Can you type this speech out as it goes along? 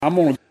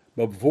But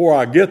before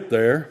I get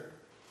there,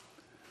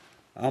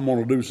 I'm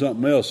going to do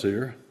something else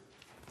here.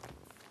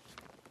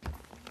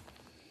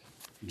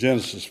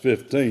 Genesis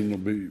 15 will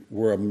be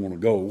where I'm going to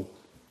go.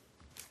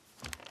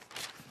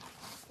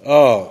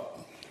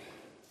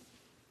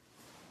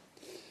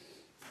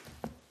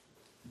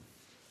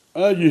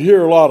 You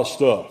hear a lot of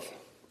stuff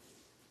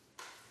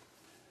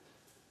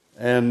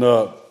and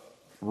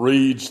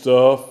read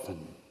stuff.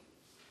 And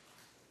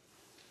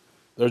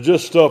there's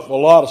just a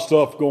lot of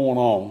stuff going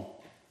on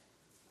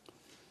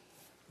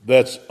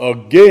that's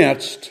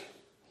against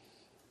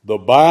the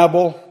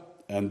Bible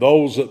and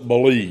those that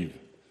believe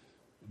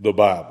the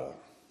Bible.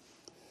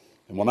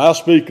 And when I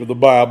speak of the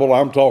Bible,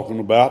 I'm talking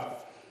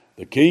about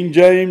the King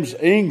James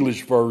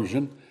English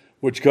Version,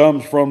 which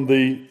comes from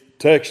the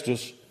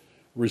Textus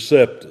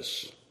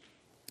Receptus,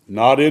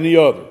 not any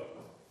other.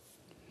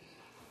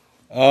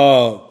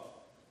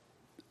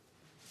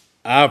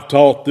 I've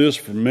taught this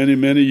for many,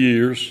 many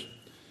years.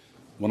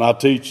 When I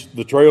teach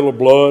the Trail of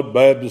Blood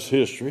Baptist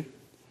history,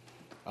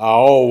 I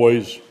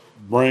always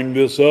bring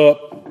this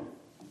up.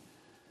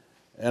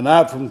 And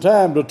from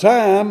time to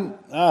time,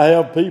 I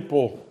have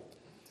people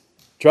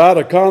try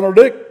to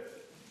contradict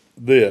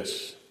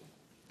this.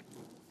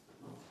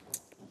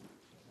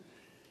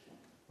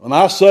 When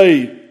I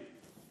say,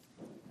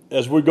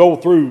 as we go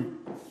through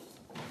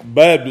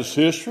Baptist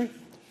history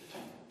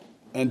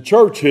and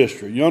church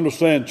history, you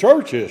understand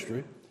church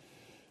history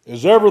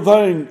is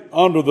everything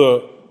under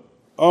the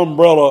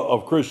umbrella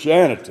of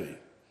Christianity.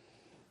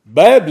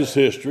 Baptist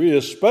history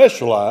is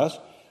specialized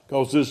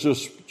because it's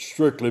just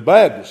strictly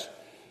Baptist.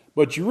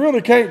 But you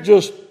really can't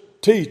just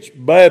teach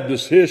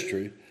Baptist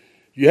history.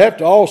 You have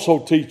to also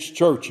teach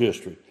church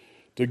history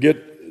to get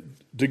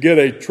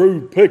a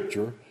true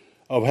picture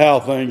of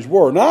how things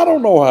were. Now, I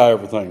don't know how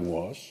everything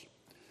was.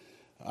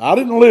 I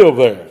didn't live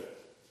there.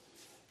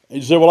 And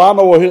you say,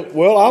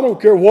 well, I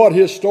don't care what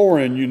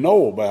historian you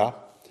know about.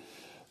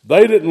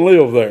 They didn't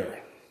live there.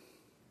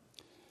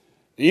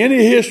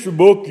 Any history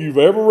book you've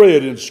ever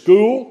read in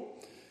school,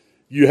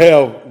 you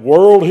have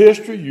world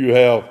history, you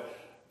have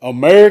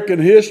American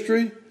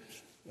history,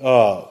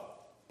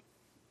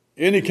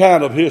 any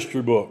kind of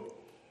history book.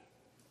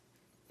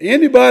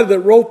 Anybody that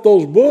wrote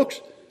those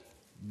books,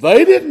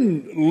 they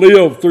didn't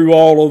live through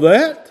all of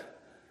that.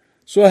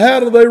 So how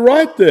do they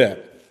write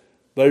that?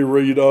 They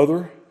read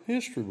other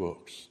history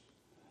books.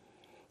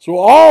 So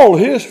all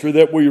history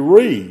that we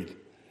read,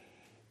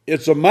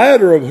 it's a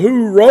matter of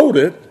who wrote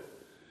it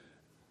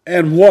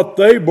and what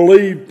they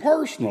believe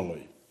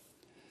personally.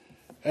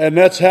 And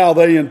that's how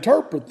they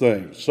interpret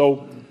things.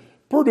 So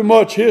pretty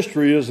much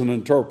history is an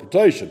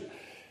interpretation,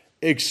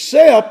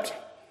 except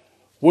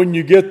when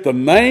you get the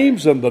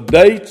names and the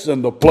dates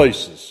and the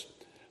places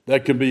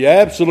that can be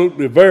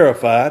absolutely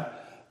verified,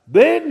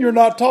 then you're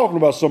not talking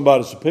about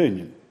somebody's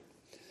opinion.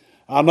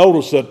 I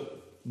noticed that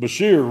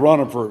Bashir is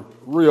running for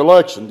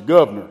re-election to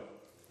governor.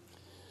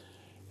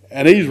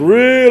 And he's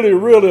really,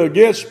 really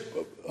against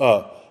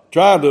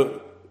trying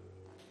to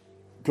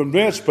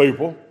convince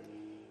people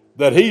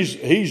that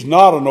he's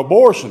not an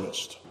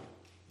abortionist.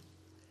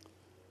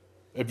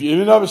 Have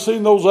you ever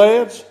seen those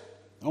ads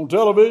on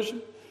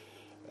television?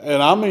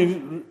 And I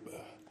mean,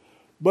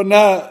 but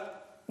now,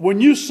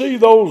 when you see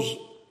those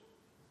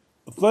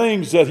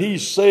things that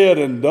he's said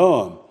and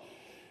done,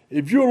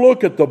 if you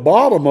look at the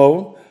bottom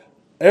of them,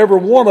 every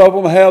one of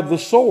them have the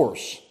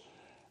source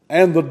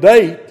and the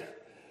date,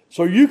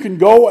 so you can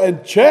go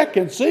and check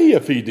and see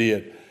if he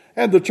did.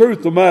 And the truth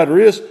of the matter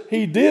is,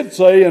 he did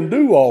say and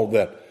do all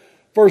that.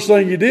 First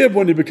thing he did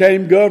when he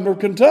became governor of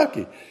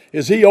Kentucky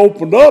is he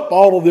opened up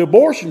all of the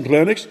abortion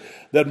clinics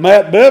that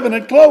Matt Bevin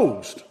had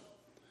closed,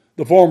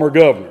 the former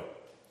governor.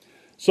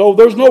 So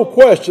there's no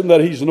question that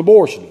he's an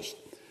abortionist.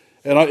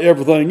 And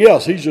everything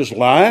else, he's just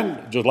lying,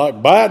 just like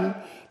Biden,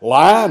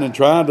 lying and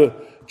trying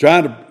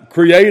to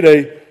create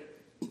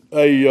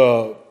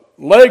a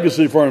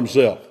legacy for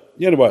himself.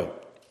 Anyway,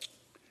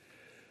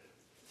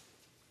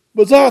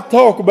 but as I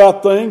talk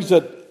about things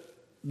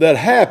that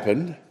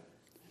happened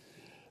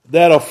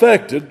that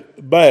affected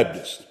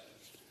Baptists.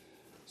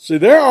 See,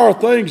 there are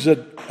things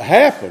that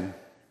happen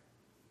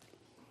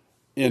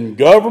in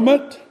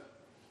government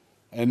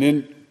and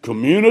in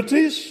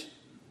communities,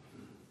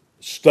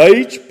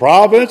 states,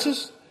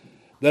 provinces,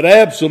 that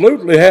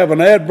absolutely have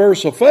an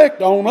adverse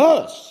effect on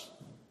us.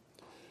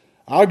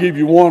 I'll give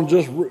you one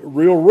just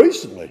real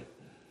recently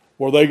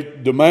where they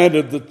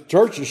demanded that the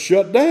churches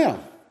shut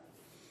down.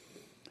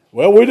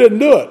 Well, we didn't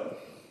do it.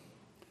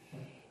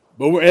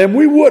 And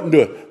we wouldn't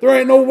do it. There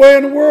ain't no way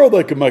in the world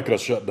they could make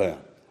us shut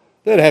down.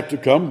 They'd have to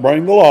come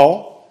bring the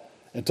law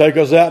and take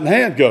us out in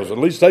handcuffs. At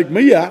least take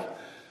me out,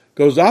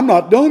 because I'm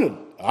not doing it.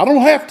 I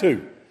don't have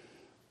to.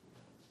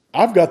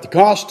 I've got the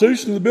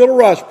Constitution and the Bill of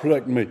Rights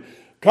protecting me.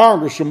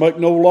 Congress shall make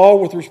no law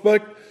with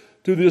respect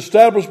to the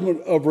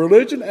establishment of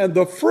religion and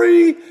the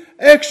free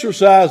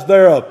exercise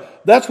thereof.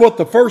 That's what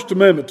the First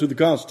Amendment to the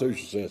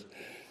Constitution says.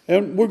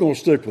 And we're going to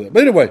stick with it.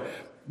 But anyway,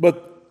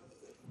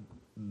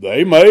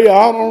 they may,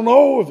 I don't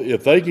know,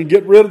 if they can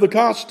get rid of the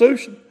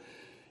Constitution,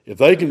 if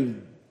they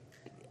can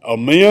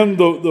amend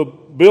the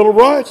Bill of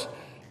Rights,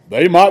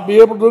 they might be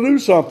able to do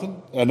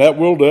something, and that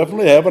will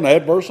definitely have an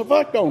adverse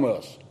effect on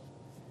us.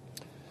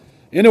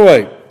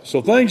 Anyway,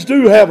 so things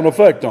do have an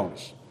effect on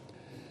us.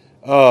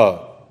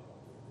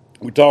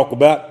 We talk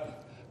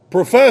about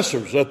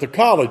professors at the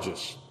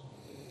colleges,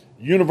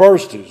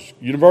 universities,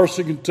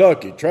 University of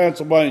Kentucky,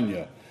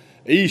 Transylvania,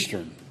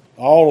 Eastern,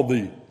 all of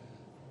the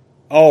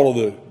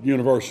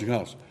university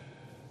colleges.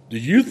 Do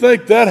you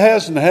think that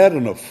hasn't had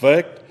an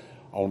effect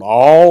on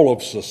all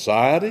of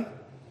society,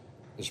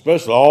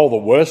 especially all the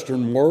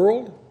Western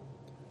world?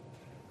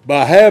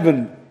 By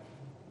having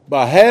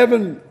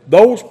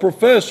those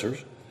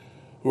professors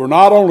who are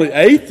not only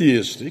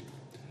atheistic,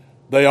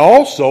 they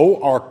also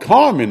are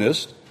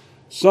communist.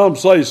 Some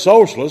say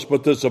socialist,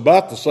 but that's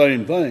about the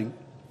same thing.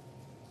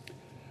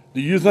 Do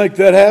you think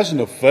that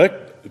hasn't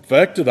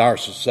affected our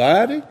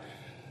society?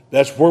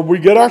 That's where we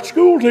get our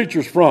school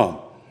teachers from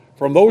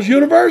those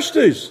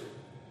universities.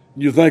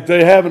 You think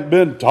they haven't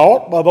been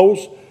taught by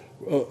those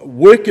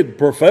wicked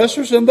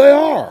professors? And they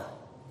are.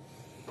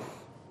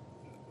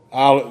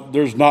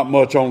 There's not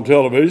much on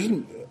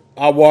television.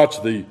 I watch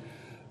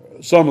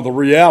some of the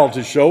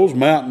reality shows,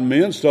 Mountain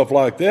Men, stuff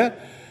like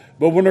that.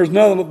 But when there's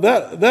none of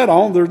that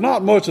on, there's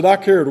not much that I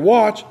care to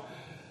watch.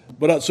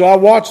 So I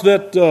watch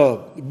that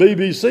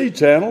BBC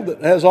channel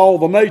that has all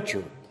the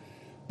nature,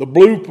 the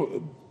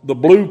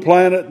blue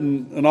planet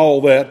and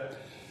all that.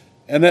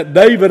 And that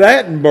David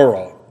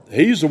Attenborough,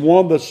 he's the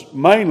one that's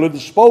mainly the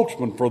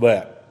spokesman for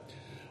that.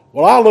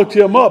 Well, I looked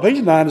him up.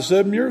 He's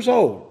 97 years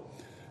old.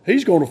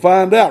 He's going to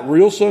find out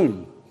real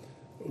soon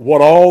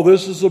what all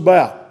this is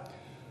about.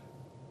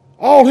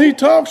 All he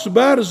talks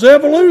about is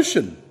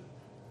evolution.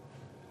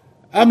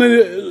 I mean,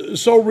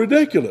 it's so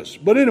ridiculous.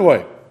 But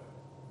anyway,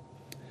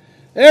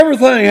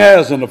 everything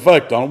has an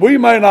effect on it. We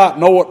may not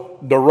know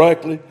it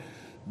directly,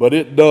 but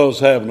it does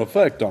have an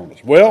effect on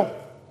us. Well,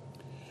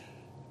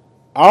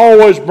 I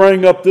always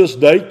bring up this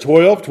date,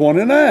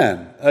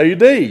 1229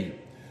 A.D.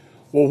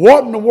 Well,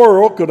 what in the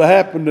world could have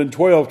happened in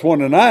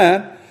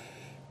 1229?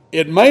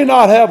 It may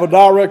not have a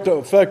direct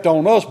effect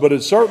on us, but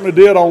it certainly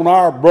did on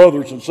our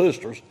brothers and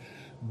sisters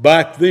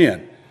back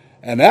then.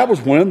 And that was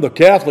when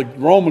the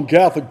Roman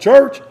Catholic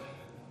Church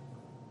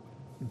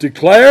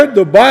declared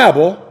the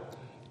Bible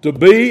to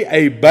be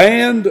a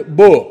banned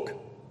book.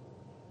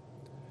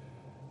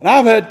 And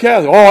I've had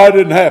Catholics, that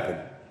didn't happen.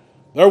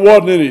 There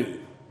wasn't any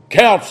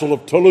Council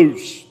of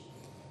Toulouse.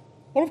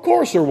 Well, of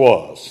course there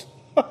was.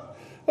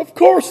 Of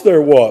course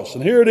there was.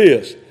 And here it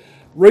is.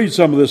 Read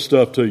some of this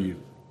stuff to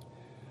you.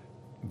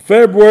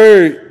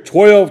 February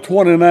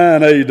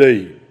 1229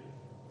 A.D.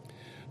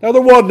 Now,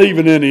 there wasn't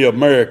even any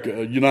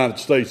United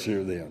States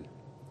here then.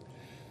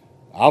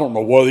 I don't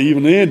know whether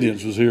even the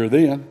Indians was here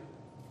then.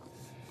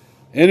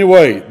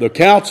 Anyway, the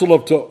Council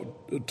of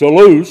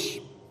Toulouse,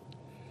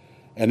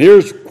 and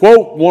here's,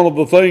 quote, one of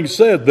the things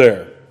said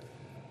there.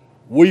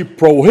 We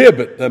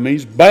prohibit, that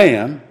means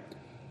ban,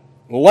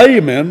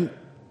 laymen,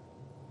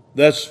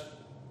 that's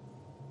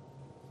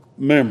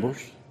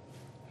members,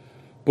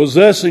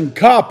 possessing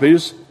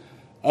copies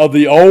of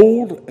the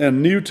Old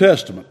and New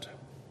Testament.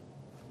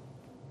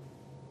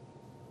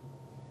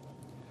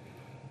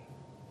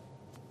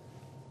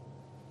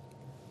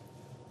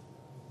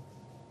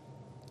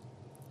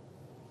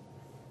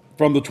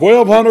 From the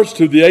 1200s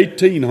to the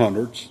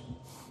 1800s,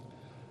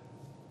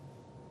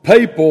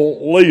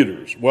 papal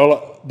leaders,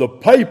 the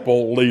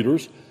papal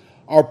leaders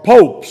are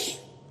popes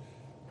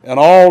and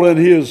all in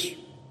his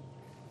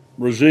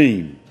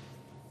regime.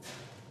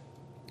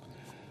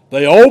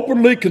 They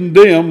openly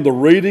condemn the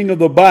reading of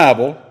the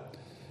Bible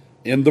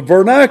in the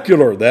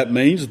vernacular. That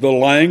means the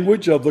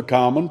language of the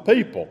common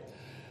people.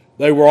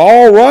 They were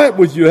all right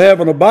with you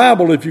having a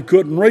Bible if you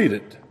couldn't read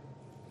it.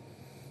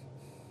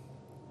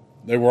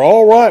 They were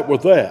all right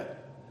with that.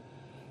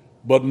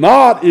 But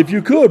not if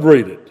you could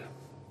read it.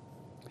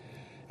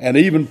 And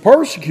even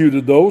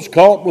persecuted those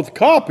caught with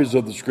copies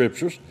of the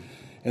Scriptures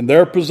in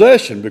their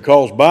possession,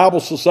 because Bible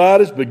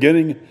societies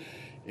beginning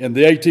in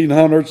the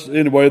 1800s,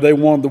 anyway, they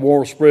wanted the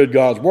war to spread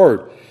God's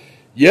Word.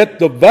 Yet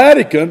the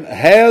Vatican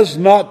has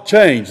not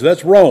changed.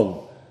 That's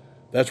Rome.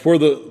 That's where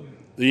the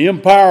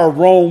Empire of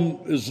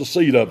Rome is the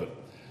seat of it.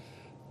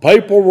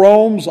 Papal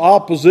Rome's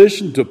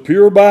opposition to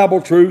pure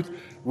Bible truth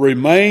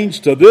remains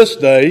to this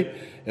day,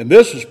 and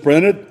this was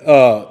printed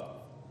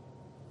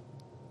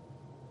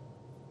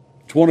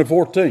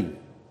 2014.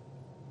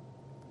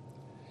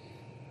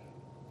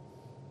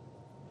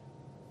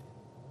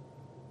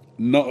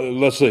 No,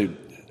 let's see.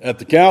 At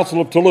the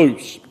Council of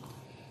Toulouse,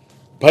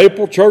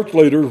 papal church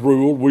leaders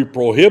ruled, we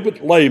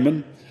prohibit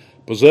laymen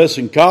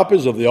possessing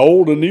copies of the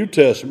Old and New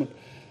Testament.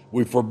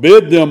 We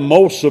forbid them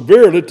most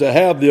severely to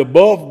have the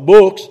above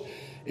books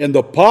in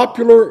the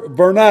popular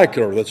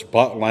vernacular, that's the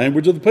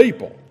language of the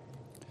people.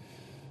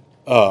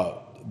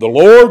 The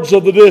lords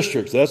of the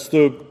districts, that's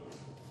the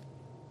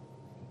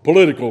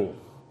political,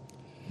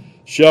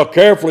 shall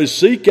carefully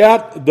seek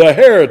out the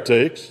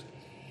heretics.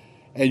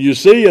 And you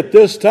see at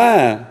this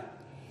time,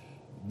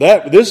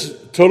 that this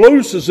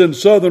Toulouse is in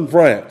southern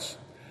France.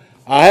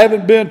 I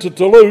haven't been to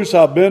Toulouse.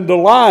 I've been to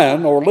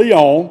Lyon,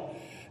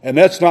 and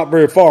that's not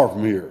very far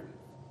from here.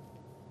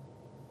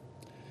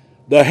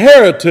 The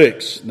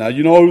heretics, now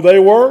you know who they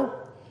were?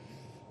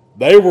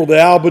 They were the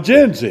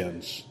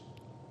Albigensians.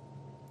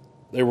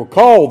 They were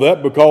called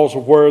that because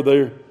of where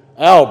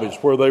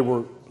they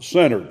were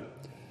centered.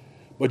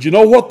 But you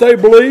know what they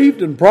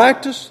believed and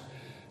practiced?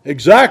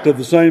 Exactly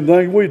the same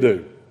thing we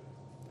do.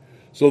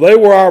 So they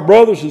were our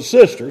brothers and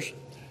sisters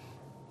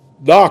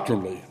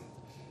doctrinally.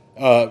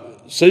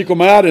 Seek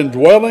them out in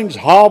dwellings,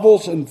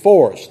 hovels, and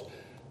forests.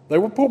 They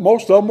were poor.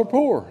 Most of them were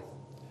poor.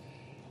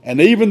 And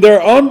even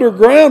their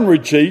underground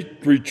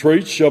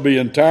retreats shall be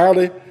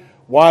entirely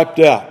wiped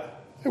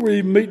out. They were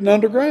even meeting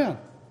underground.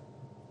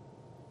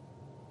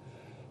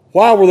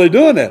 Why were they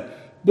doing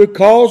that?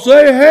 Because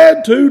they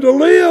had to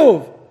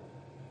live.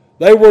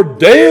 They were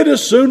dead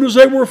as soon as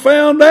they were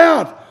found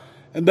out.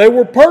 And they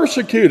were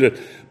persecuted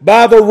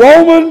by the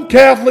Roman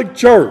Catholic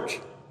Church.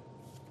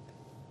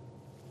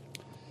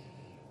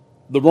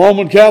 The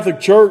Roman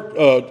Catholic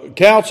Church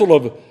Council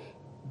of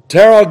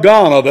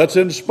Tarragona, that's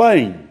in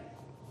Spain.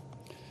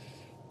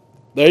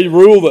 They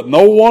rule that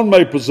no one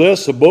may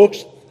possess the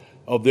books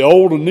of the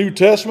Old and New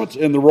Testaments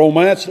in the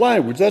Romance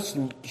language. That's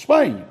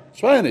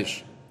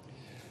Spanish.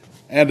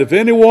 And if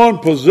anyone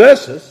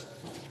possesses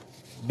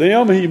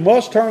them, he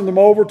must turn them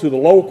over to the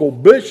local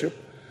bishop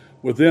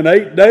within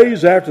 8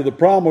 days after the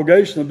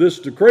promulgation of this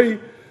decree,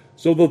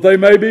 so that they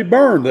may be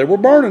burned. They were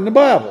burning the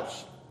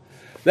Bibles.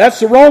 That's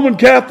the Roman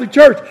Catholic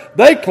Church.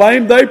 They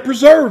claim they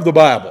preserve the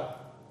Bible,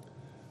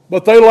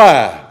 but they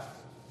lie.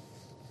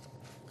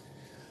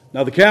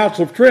 Now the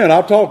Council of Trent,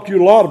 I've talked to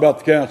you a lot about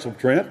the Council of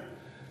Trent.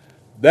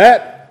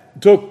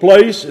 That took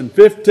place in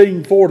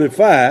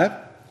 1545,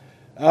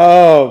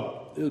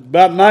 about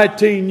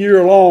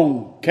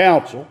 19-year-long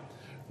council,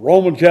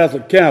 Roman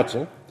Catholic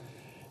Council,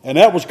 and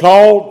that was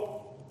called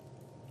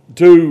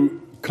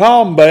to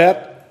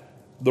combat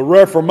the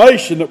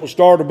Reformation that was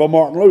started by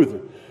Martin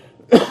Luther.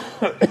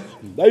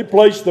 They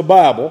placed the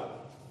Bible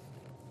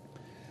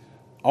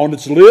on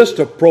its list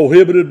of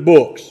prohibited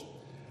books.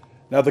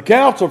 Now, the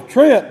Council of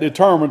Trent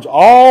determines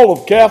all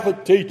of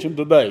Catholic teaching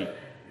today.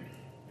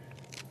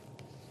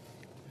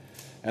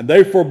 And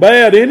they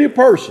forbade any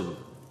person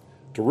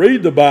to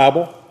read the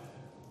Bible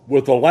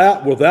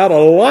without a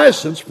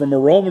license from a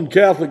Roman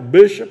Catholic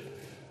bishop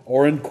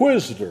or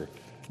inquisitor.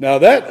 Now,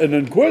 an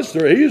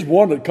inquisitor, he's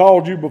one that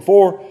called you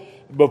before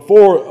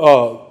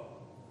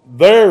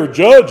their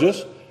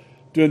judges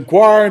to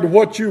inquire into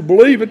what you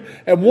believe in.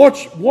 And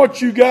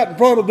once you got in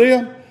front of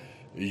them,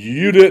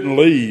 you didn't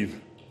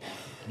leave.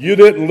 You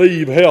didn't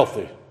leave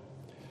healthy.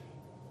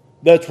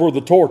 That's where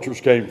the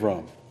tortures came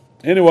from.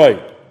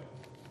 Anyway,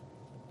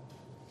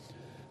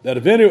 that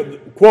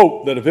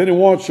if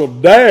anyone shall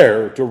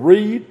dare to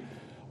read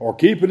or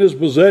keep in his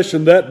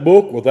possession that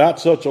book without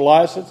such a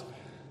license,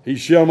 he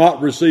shall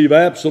not receive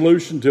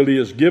absolution till he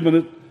has given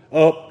it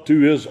up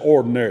to his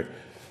ordinary.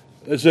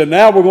 They said,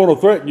 now we're going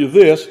to threaten you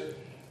this.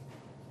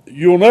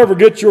 You'll never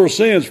get your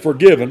sins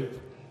forgiven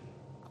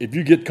if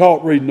you get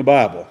caught reading the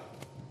Bible.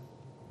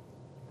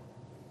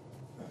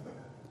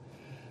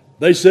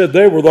 They said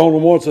they were the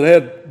only ones that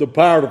had the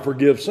power to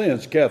forgive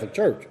sins, the Catholic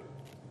Church.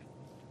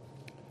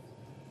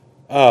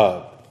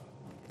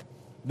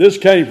 This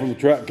came from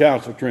the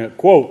Council of Trent.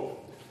 Quote,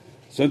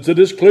 since it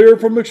is clear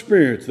from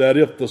experience that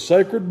if the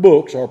sacred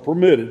books are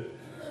permitted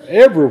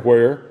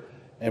everywhere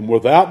and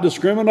without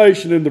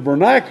discrimination in the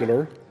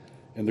vernacular,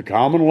 in the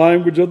common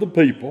language of the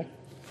people,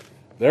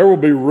 there will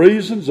be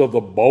reasons of the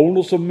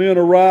boldness of men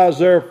arise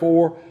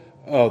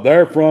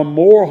therefrom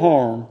more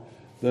harm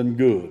than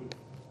good.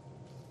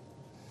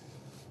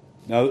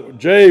 Now,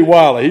 J.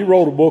 Wiley, he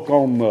wrote a book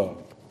on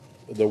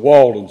the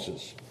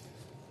Waldenses.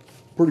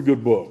 Pretty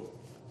good book.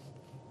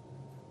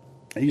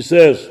 He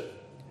says,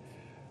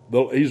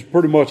 he's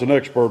pretty much an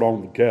expert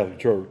on the Catholic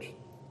Church,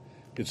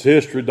 its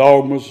history,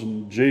 dogmas,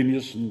 and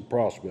genius and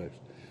prospects.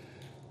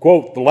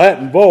 Quote, the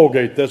Latin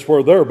Vulgate, that's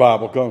where their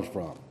Bible comes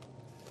from,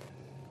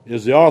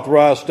 is the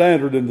authorized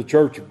standard in the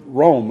Church of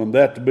Rome, and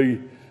that to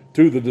be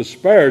to the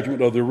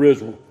disparagement of the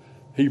original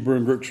Hebrew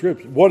and Greek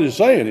scriptures. What he's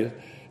saying is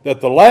that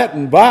the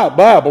Latin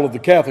Bible of the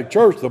Catholic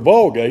Church, the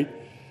Vulgate,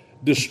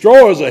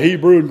 destroys the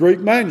Hebrew and Greek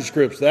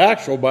manuscripts, the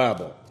actual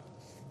Bible.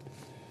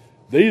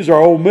 These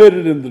are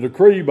omitted in the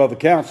decree by the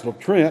Council of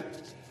Trent,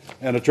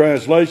 and a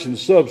translation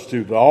is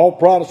substituted. All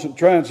Protestant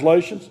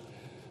translations,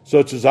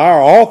 such as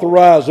our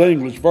authorized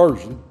English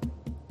version,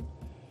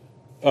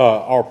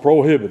 are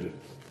prohibited.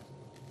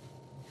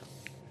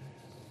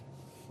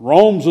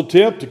 Rome's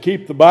attempt to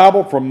keep the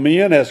Bible from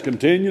men has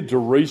continued to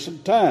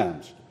recent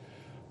times.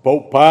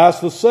 Pope Pius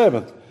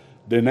VII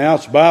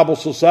denounced Bible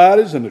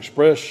societies and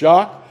expressed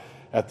shock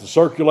at the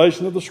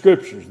circulation of the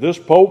Scriptures. This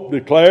Pope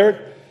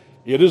declared,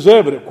 it is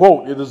evident,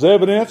 quote, it is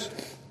evidence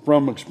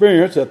from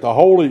experience that the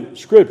Holy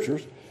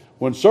Scriptures,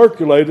 when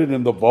circulated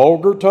in the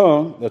vulgar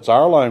tongue, that's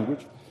our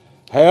language,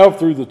 have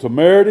through the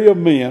temerity of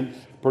men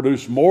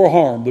produced more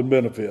harm than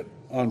benefit,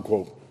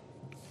 unquote.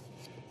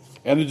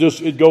 And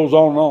it goes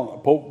on and on.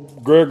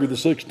 Pope Gregory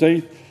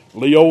XVI,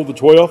 Leo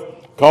XII,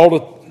 called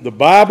it the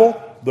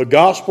Bible, the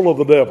gospel of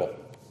the devil.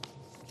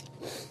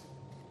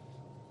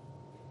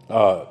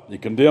 He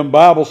condemned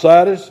Bible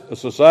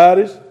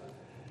societies,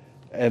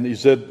 and he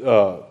said,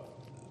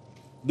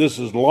 this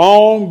has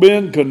long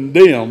been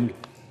condemned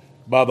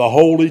by the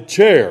Holy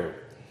Chair.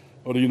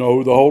 Well, do you know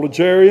who the Holy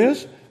Chair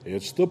is?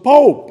 It's the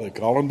Pope. They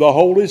call him the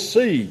Holy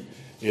See.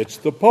 It's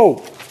the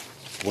Pope.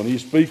 When he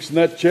speaks in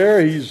that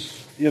chair,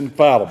 he's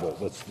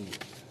infallible.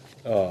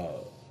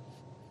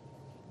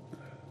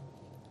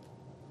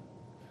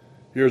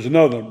 Here's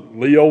another,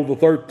 Leo the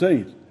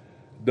 13th.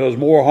 Does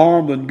more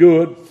harm than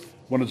good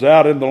when it's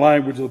out in the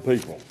language of the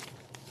people.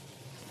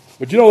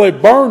 But you know, they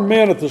burned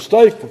men at the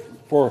stake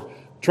for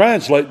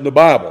translating the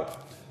Bible.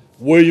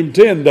 William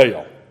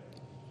Tyndale.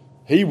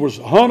 He was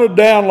hunted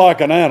down like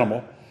an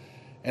animal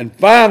and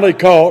finally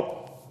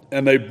caught,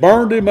 and they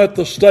burned him at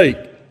the stake,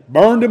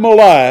 burned him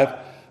alive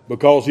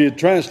because he had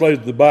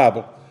translated the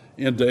Bible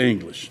into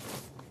English.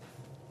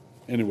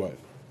 Anyway.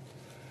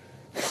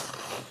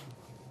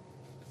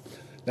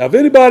 Now, if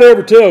anybody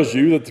ever tells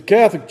you that the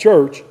Catholic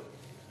Church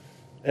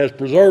has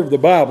preserved the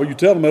Bible, you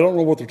tell them they don't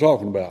know what they're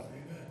talking about.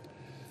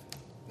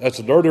 That's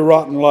a dirty,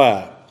 rotten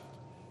lie.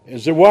 And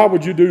say, why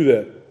would you do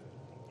that?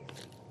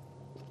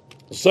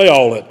 Say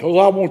all that, because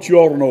I want you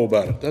all to know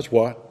about it. That's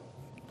why.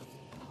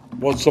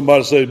 What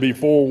somebody say, to be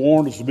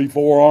forewarned is to be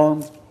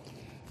forearmed.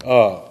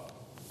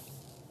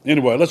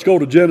 Anyway, let's go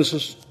to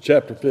Genesis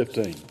chapter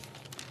 15.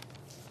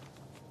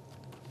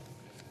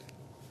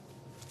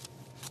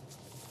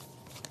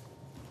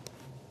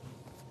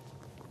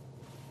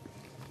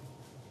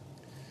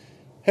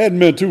 Hadn't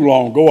been too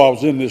long ago I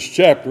was in this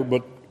chapter,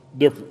 but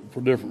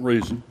for different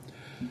reason.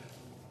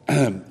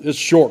 It's a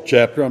short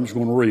chapter. I'm just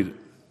going to read it.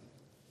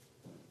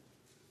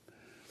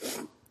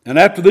 And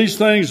after these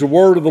things, the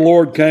word of the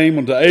Lord came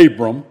unto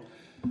Abram.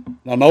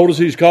 Now notice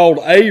he's called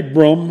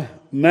Abram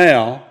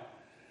now.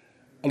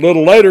 A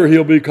little later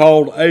he'll be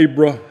called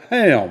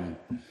Abraham,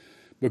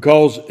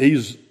 because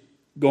he's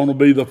going to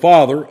be the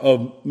father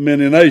of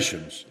many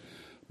nations.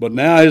 But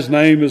now his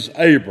name is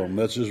Abram.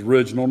 That's his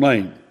original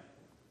name.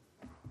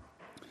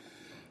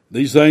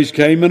 These things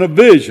came in a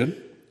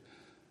vision,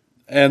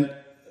 and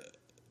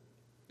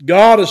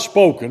God has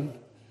spoken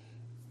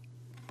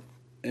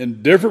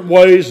in different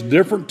ways,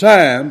 different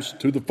times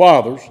to the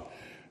fathers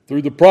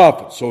through the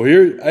prophets. So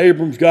here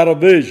Abram's got a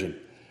vision.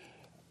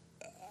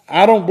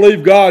 I don't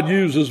believe God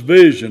uses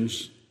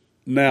visions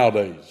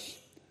nowadays.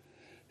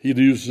 He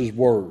uses His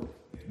Word.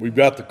 We've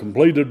got the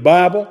completed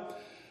Bible,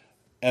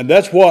 and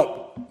that's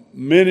what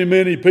many,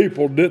 many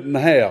people didn't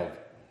have,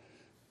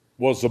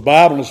 was the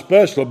Bible, and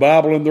especially the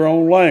Bible in their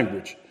own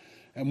language.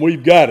 And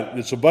we've got it.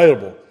 It's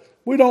available.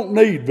 We don't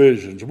need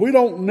visions. We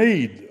don't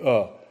need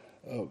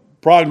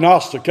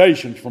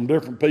prognostications from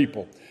different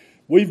people.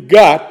 We've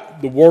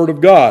got the Word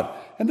of God.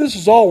 And this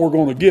is all we're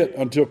going to get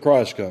until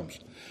Christ comes.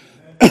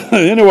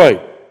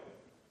 Anyway,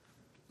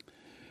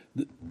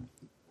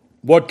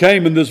 what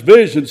came in this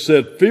vision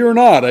said, "Fear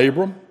not,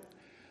 Abram.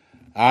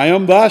 I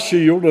am thy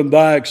shield and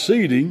thy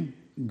exceeding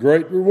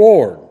great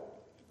reward."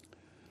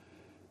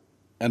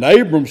 And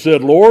Abram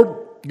said, "Lord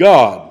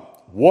God,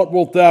 what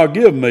wilt thou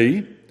give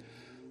me,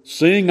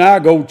 seeing I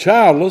go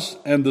childless,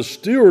 and the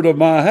steward of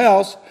my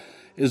house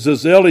is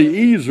this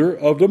Eliezer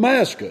of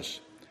Damascus?"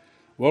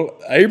 Well,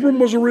 Abram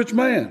was a rich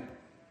man,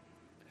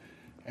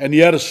 and he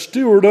had a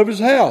steward of his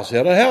house. He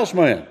had a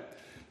houseman,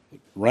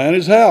 ran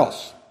his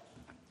house.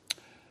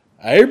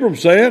 Abram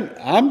saying,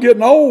 "I'm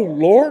getting old,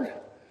 Lord,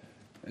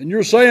 and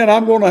you're saying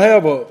I'm going to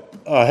have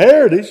a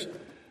heritage.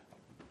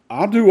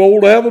 I'm too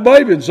old to have a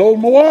baby, and so is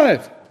my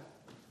wife.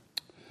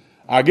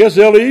 I guess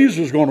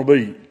Eliezer's going to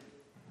be."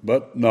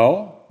 But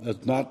no,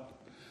 that's not.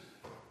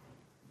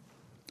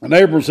 And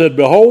Abram said,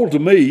 "Behold, to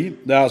me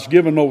thou hast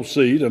given no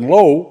seed, and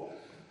lo,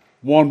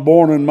 one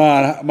born in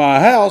my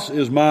house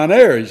is mine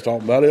heir." He's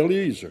talking about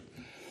Eliezer.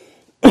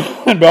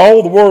 "And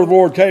behold, the word of the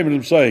Lord came to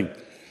him, saying,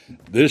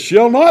 This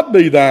shall not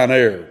be thine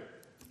heir,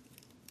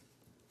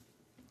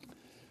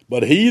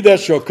 but he that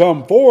shall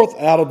come forth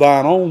out of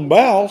thine own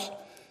bowels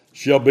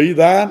shall be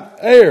thine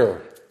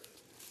heir."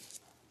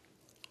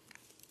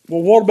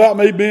 Well, what about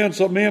me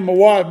and my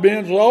wife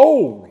being so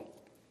old?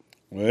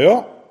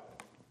 Well,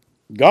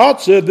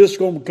 God said this is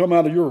going to come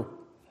out of your.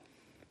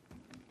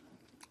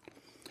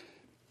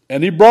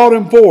 And he brought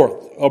him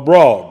forth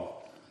abroad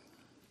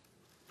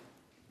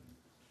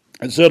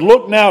and said,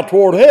 "Look now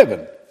toward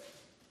heaven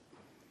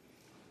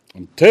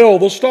and tell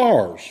the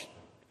stars,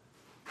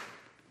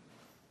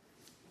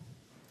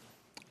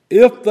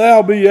 if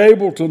thou be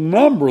able to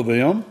number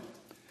them."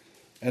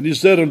 And he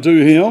said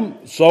unto him,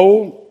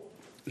 "So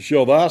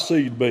shall thy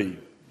seed be."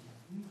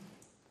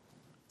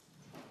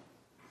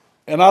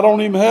 And I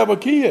don't even have a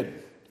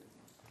kid.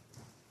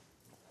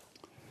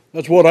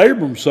 That's what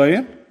Abram's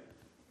saying.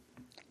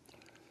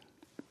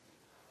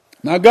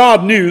 Now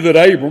God knew that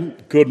Abram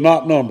could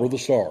not number the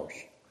stars.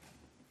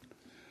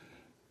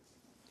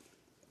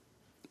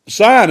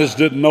 Scientists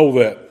didn't know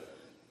that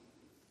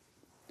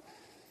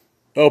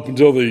up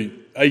until the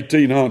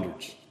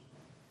 1800s.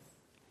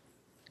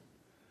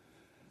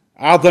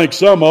 I think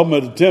some of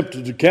them had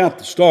attempted to count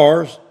the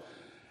stars,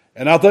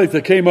 and I think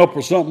they came up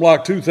with something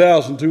like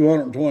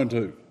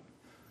 2,222.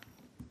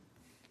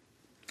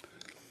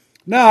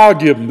 Now, I'll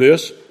give them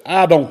this.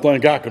 I don't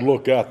think I could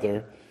look out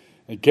there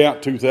and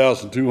count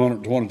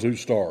 2,222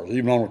 stars,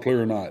 even on a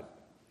clear night.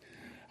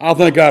 I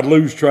think I'd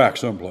lose track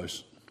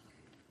someplace.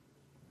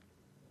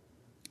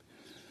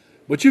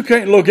 But you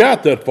can't look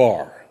out that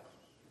far.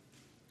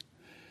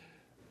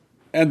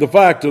 And the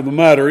fact of the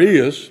matter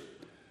is,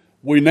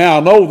 we now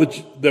know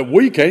that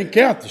we can't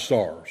count the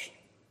stars.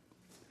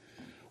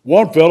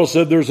 One fellow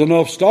said there's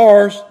enough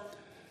stars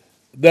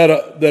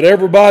that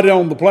everybody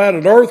on the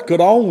planet Earth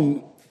could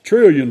own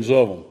trillions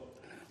of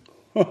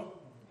them.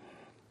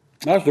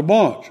 That's a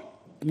bunch.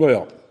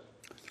 Well,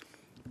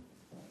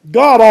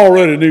 God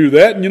already knew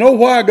that. And you know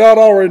why God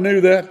already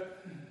knew that?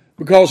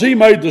 Because He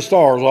made the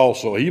stars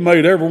also. He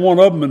made every one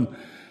of them and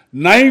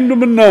named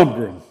them and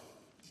numbered them.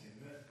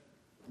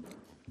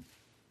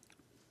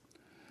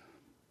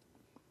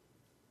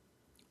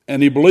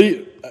 And he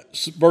believed,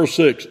 verse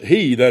 6,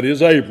 he, that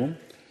is Abram,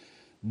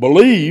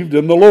 believed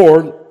in the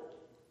Lord,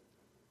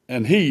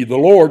 and he, the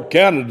Lord,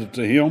 counted it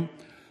to him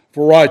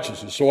for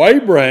righteousness. So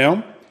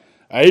Abraham,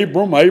 we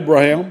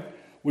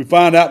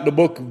find out in the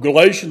book of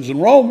Galatians and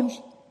Romans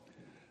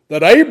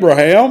that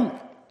Abraham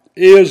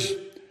is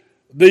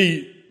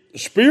the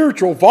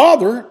spiritual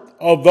father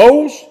of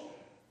those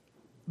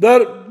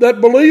that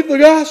believe the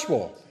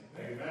gospel.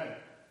 Amen.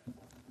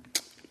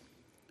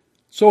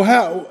 So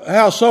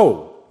how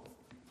so?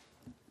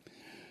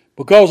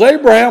 Because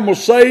Abraham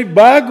was saved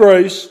by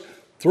grace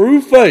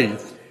through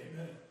faith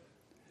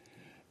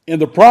in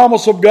the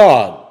promise of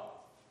God.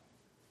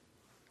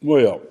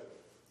 Well,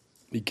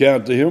 he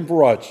counted to him for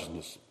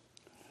righteousness.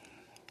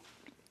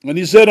 And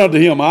he said unto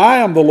him, I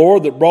am the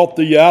Lord that brought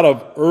thee out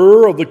of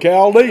Ur of the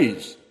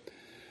Chaldees.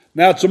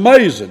 Now it's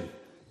amazing.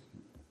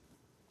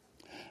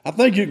 I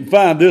think you can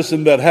find this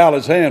in that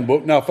Halley's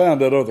Handbook. Now I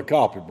found that other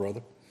copy,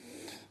 brother,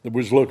 that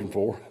we was looking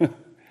for.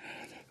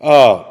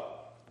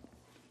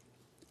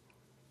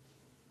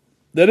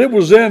 That it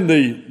was in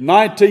the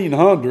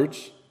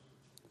 1900s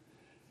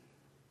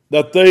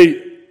that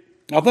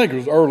I think it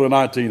was early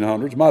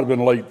 1900s, might have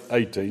been late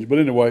 18s, but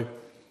anyway,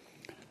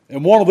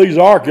 in one of these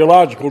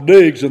archaeological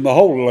digs in the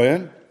Holy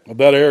Land, of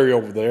that area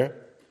over there,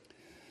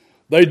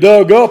 they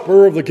dug up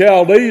Ur of the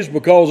Chaldees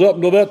because up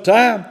until that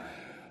time,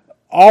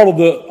 all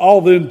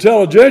the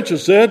intelligentsia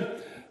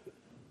said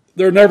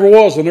there never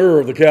was an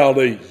Ur of the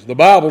Chaldees. The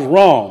Bible's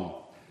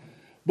wrong.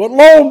 But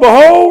lo and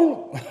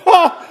behold,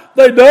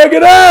 they dug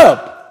it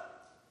up.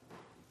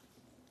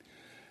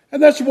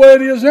 And that's the way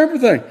it is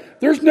everything.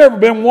 There's never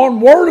been one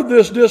word of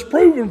this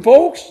disproven,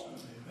 folks.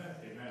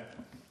 Amen.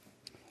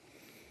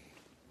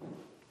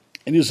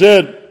 And he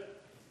said,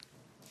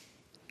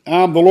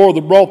 I'm the Lord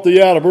that brought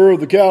thee out of Ur of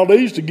the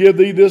Chaldees to give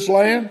thee this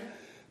land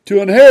to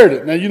inherit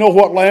it. Now you know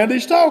what land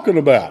he's talking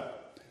about.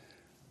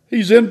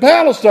 He's in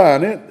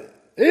Palestine, in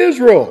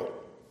Israel.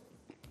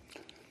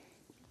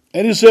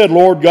 And he said,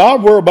 Lord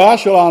God, whereby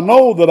shall I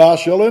know that I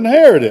shall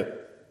inherit it?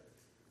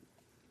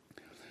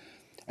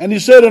 And he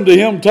said unto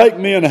him, take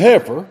me an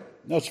heifer,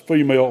 that's a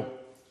female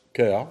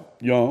cow,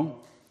 young,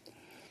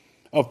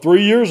 of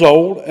 3 years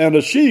old, and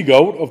a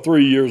she-goat of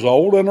 3 years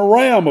old, and a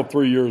ram of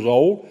 3 years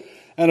old,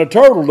 and a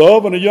turtle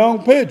dove and a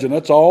young pigeon.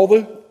 That's all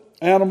the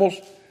animals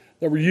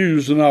that were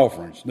used in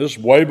offerings. This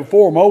is way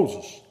before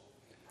Moses.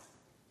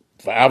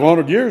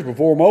 500 years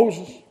before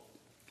Moses.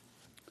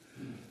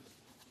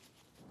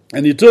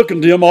 And he took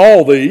unto him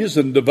all these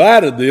and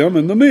divided them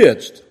in the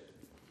midst.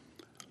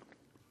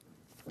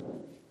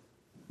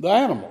 The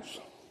animals.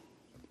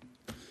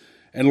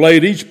 And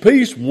laid each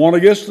piece one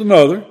against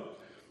another.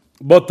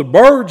 But the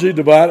birds he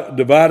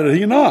divided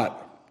he not.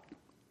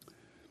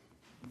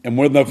 And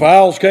when the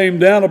fowls came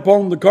down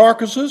upon the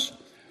carcasses,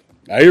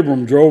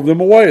 Abram drove them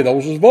away.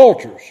 Those as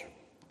vultures.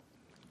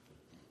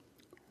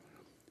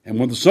 And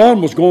when the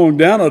sun was going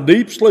down, a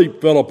deep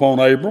sleep fell upon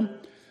Abram,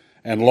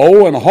 and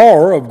lo, and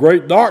horror of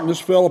great darkness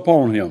fell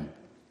upon him.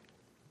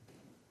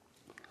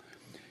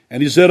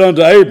 And he said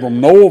unto Abram,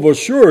 know of a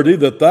surety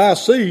that thy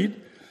seed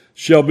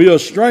shall be a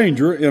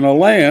stranger in a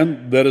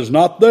land that is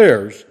not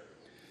theirs,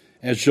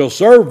 and shall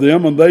serve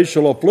them, and they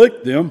shall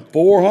afflict them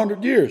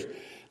 400 years.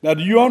 Now,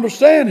 do you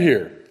understand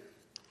here?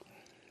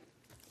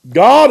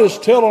 God is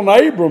telling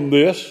Abram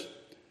this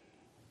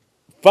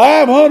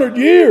 500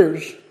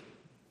 years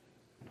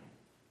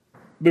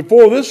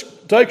before this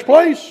takes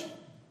place.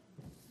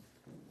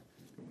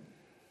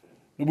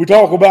 And we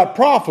talk about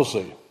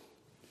prophecy.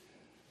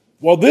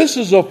 Well, this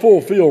is a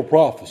fulfilled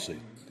prophecy.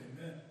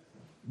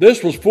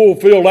 This was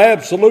fulfilled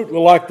absolutely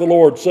like the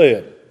Lord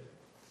said.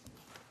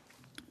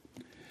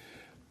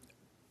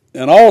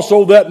 And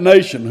also that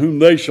nation whom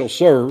they shall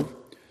serve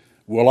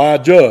will I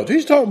judge.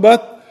 He's talking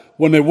about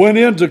when they went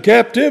into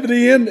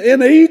captivity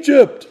in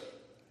Egypt.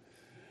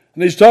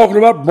 And he's talking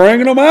about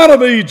bringing them out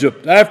of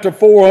Egypt after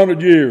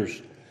 400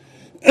 years.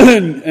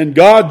 And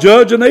God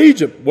judging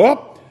Egypt.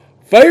 Well,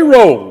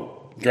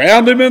 Pharaoh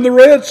drowned him in the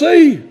Red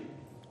Sea.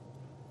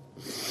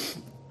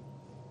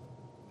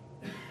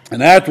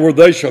 And afterward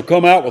they shall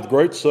come out with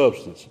great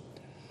substance.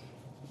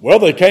 Well,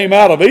 they came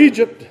out of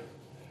Egypt.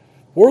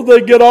 Where did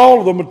they get all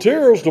of the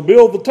materials to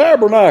build the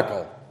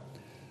tabernacle?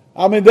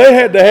 I mean, they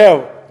had to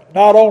have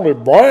not only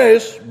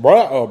bronze,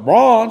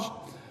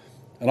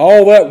 and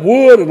all that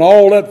wood and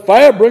all that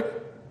fabric,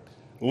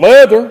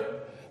 leather.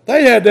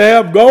 They had to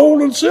have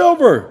gold and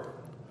silver,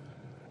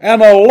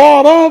 and a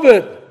lot of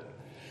it.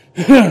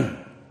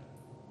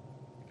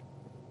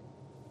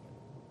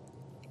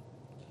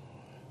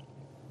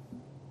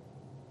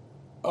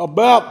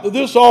 About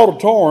this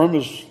auditorium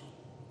is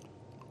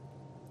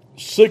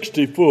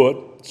 60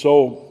 foot,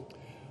 so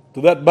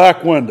to that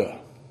back window,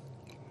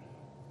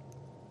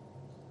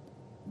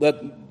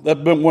 that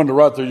big window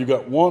right there, you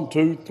got 1,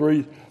 2,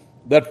 3,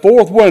 that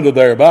fourth window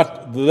there,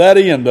 about that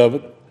end of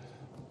it,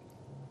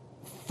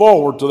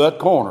 forward to that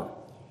corner.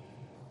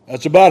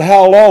 That's about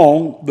how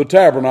long the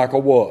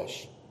tabernacle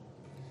was,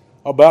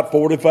 about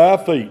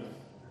 45 feet.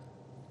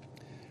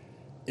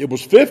 It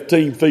was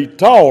 15 feet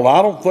tall.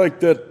 I don't think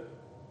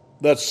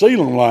that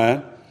ceiling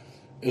line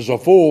is a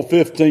full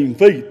 15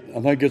 feet.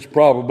 I think it's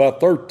probably about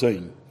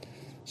 13,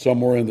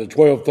 somewhere in the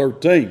 12,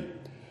 13.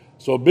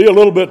 So it'd be a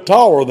little bit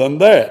taller than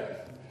that.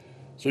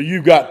 So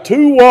you've got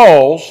two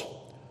walls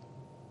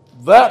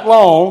that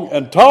long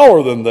and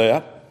taller than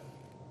that.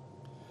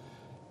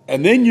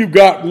 And then you've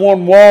got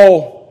one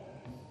wall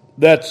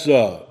that's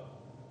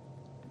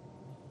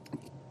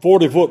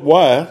 40 foot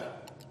wide.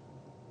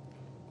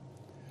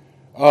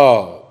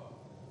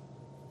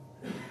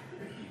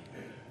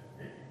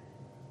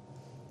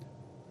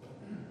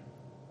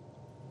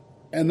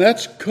 And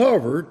that's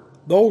covered,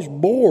 those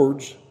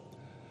boards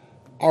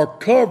are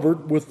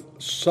covered with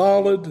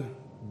solid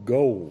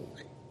gold.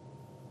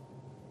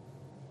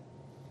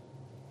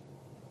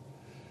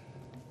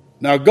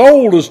 Now,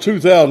 gold is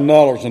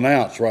 $2,000 an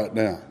ounce right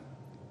now.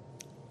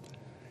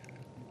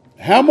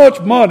 How much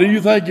money do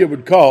you think it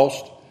would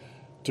cost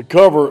to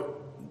cover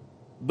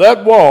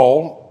that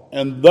wall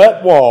and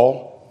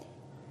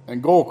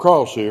go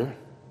across here?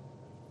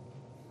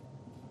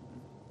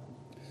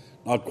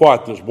 Not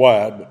quite this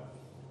wide, but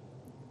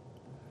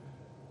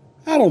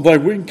I don't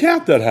think we can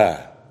count that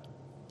high.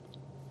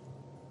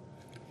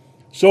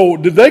 So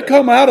did they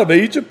come out of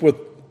Egypt with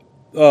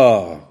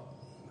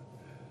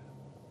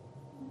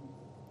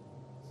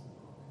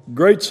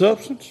great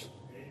substance?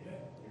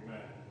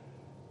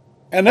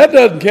 And that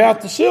doesn't count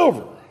the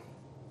silver.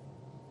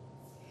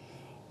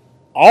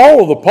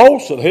 All of the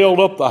posts that held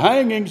up the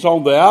hangings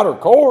on the outer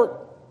court,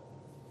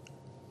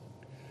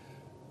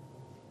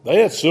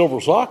 they had silver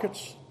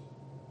sockets.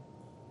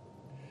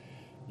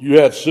 You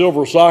had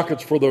silver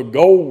sockets for the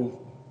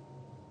gold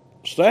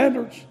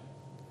standards,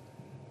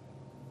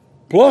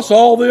 plus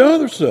all the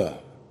other stuff.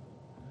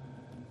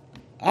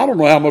 I don't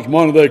know how much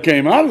money they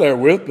came out of there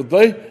with,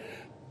 but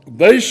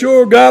they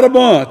sure got a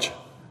bunch.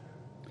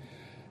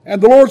 And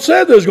the Lord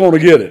said they was going to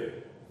get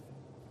it.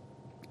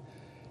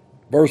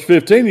 Verse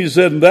 15, he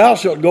said, "And thou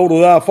shalt go to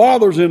thy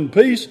fathers in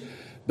peace.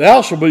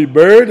 Thou shalt be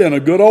buried in a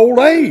good old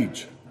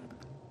age."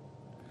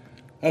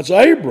 That's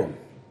Abram.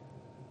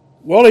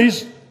 Well,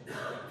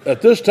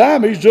 at this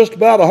time, he's just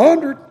about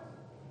 100.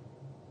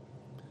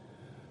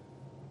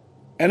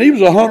 And he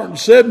was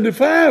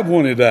 175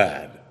 when he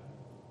died.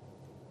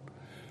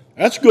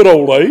 That's good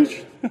old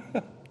age.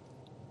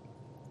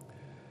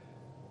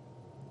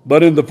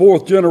 "But in the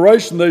fourth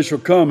generation they shall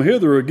come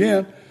hither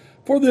again,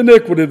 for the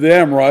iniquity of the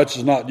Amorites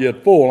is not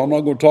yet full." I'm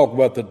not going to talk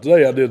about that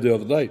today. I did the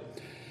other day.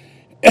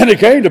 "And it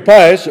came to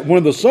pass that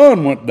when the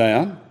sun went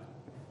down,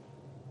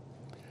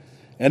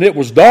 and it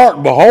was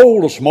dark,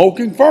 behold, a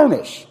smoking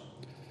furnace,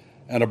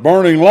 and a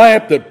burning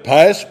lamp that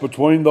passed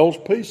between those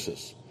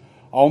pieces,"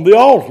 on the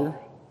altar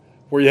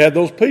where you had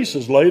those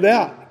pieces laid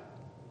out.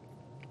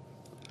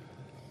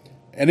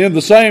 "And in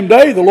the same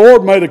day the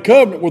Lord made a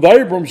covenant with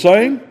Abram,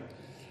 saying,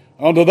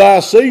 Unto thy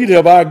seed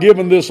have I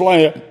given this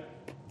land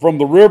from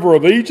the river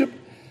of Egypt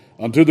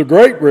unto the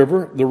great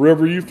river, the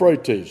river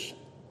Euphrates.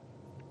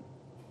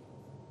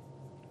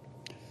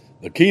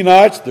 The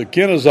Kenites, the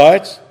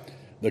Kenizzites,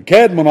 the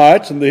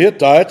Cadmonites, and the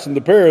Hittites, and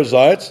the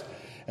Perizzites,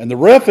 and the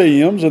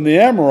Rephaims, and the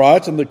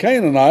Amorites, and the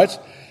Canaanites,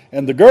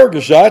 and the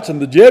Girgashites,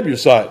 and the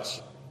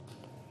Jebusites."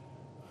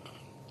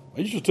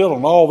 He's just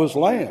telling all this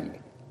land,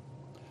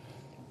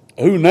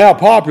 who now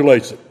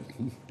populates it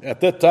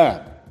at that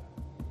time.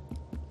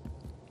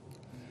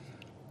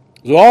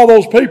 So all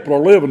those people are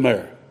living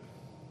there.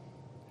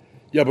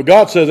 Yeah, but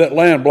God says that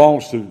land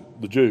belongs to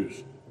the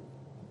Jews.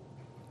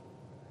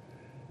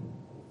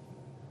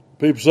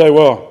 People say,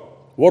 well,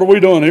 what are we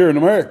doing here in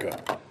America?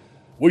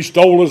 We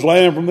stole this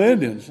land from the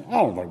Indians.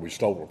 I don't think we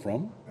stole it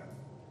from them.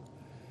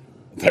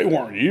 They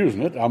weren't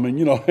using it. I mean,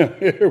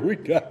 here we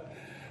got.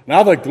 And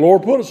I think the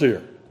Lord put us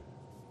here.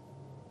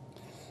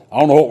 I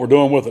don't know what we're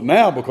doing with it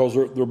now because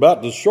they're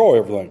about to destroy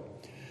everything.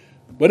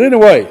 But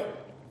anyway,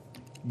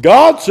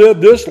 God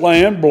said this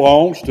land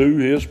belongs to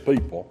his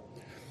people,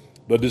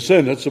 the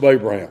descendants of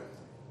Abraham.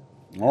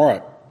 All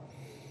right.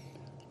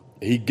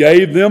 He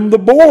gave them the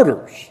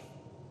borders.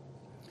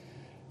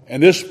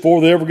 And this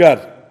before they ever got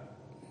it.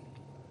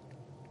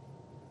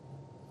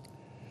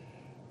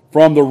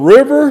 From the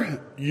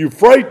river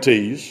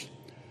Euphrates,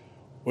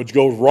 which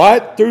goes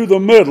right through the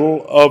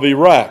middle of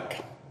Iraq,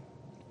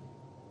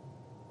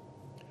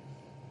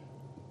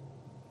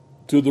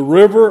 to the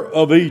river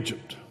of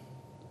Egypt.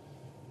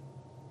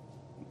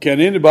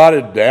 Can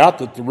anybody doubt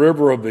that the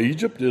river of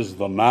Egypt is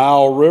the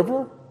Nile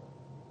River?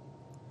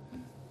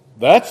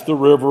 That's the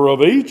river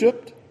of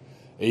Egypt.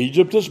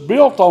 Egypt is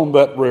built on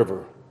that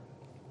river.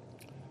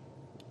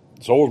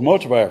 So is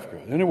much of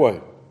Africa. Anyway,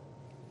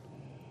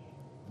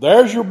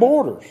 there's your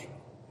borders.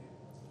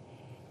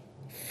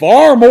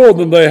 Far more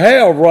than they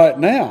have right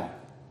now.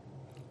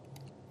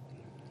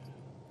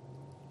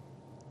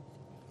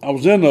 I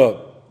was in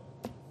the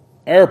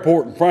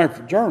airport in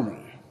Frankfurt, Germany.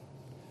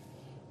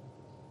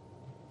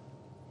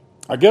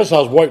 I guess I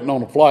was waiting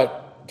on a flight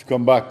to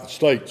come back to the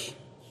States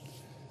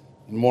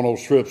in one of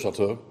those trips I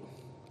took.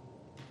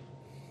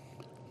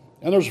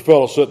 And there's a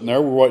fellow sitting there.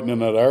 We're waiting in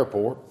that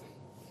airport.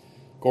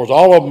 Of course,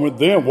 all of them were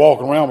then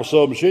walking around with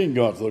submachine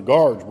guns. The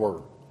guards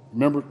were.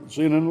 Remember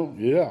seeing them?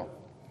 Yeah.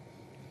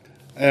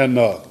 And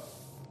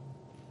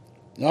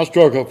I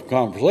struck up a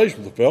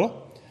conversation with the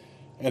fellow,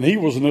 and he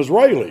was an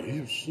Israeli.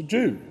 He was a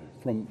Jew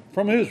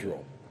from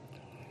Israel.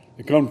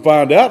 And come to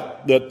find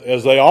out that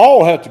as they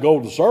all had to go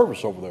to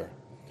service over there,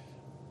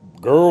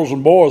 girls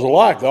and boys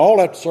alike, they all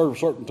have to serve a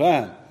certain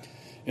time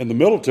in the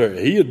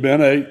military. He had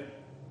been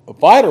a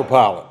fighter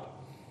pilot.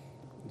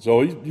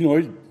 So he's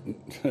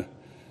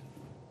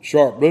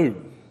sharp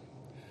dude.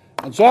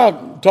 And so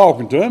I'm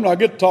talking to him, and I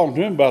get to talking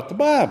to him about the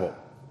Bible.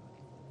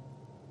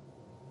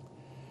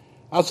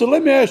 I said,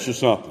 let me ask you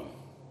something.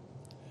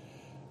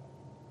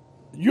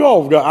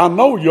 I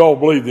know you all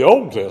believe the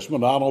Old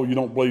Testament. I know you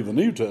don't believe the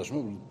New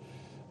Testament.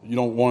 You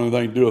don't want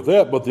anything to do with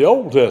that, but the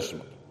Old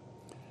Testament.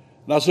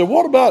 And I said,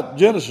 what about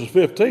Genesis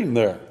 15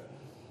 there,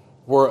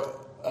 where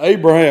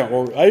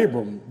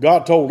Abram,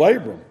 God told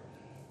Abram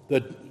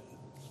that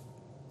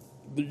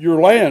your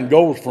land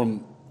goes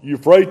from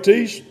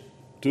Euphrates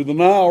to the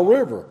Nile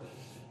River.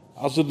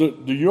 I said,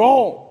 do you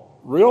all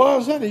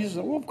realize that? He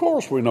said, well, of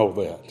course we know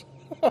that.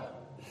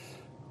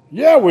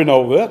 Yeah, we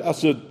know that. I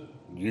said,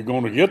 you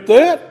going to get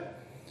that?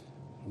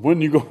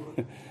 When you go,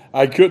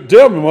 I couldn't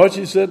tell me much.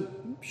 He said,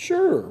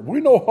 sure, we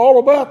know all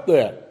about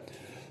that.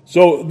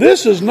 So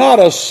this is not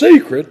a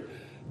secret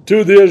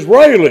to the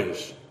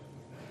Israelis.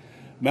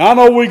 Now, I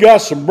know we got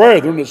some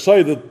brethren that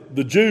say that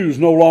the Jews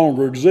no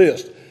longer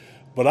exist,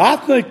 but I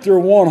think they're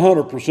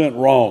 100%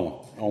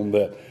 wrong on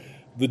that.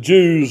 The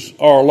Jews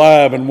are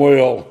alive and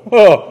well.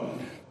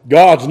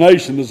 God's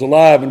nation is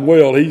alive and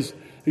well. He's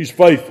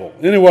faithful.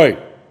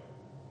 Anyway,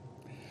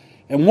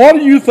 and what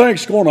do you think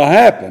is going to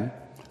happen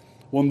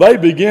when they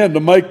begin to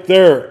make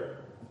their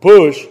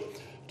push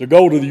to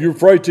go to the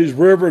Euphrates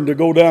River and to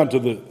go down to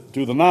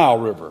the Nile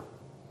River?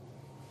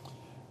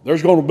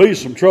 There's going to be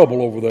some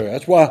trouble over there.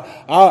 That's why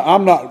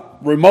I'm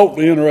not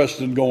remotely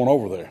interested in going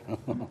over there.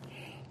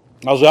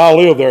 I say I'll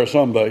live there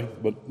someday,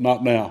 but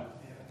not now.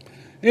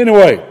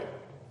 Anyway,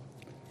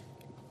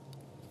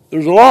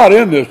 there's a lot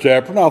in this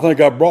chapter, and I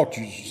think I brought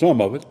you some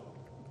of it.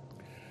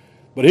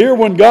 But here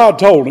when God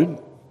told him,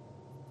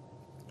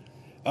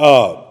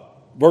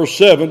 verse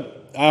 7,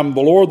 I'm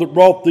the Lord that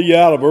brought thee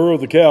out of Ur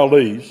of the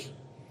Chaldees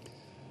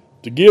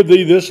to give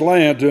thee this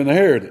land to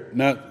inherit it.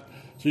 Now,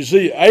 so you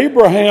see,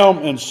 Abraham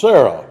and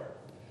Sarah,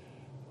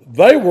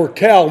 they were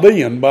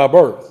Chaldean by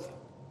birth.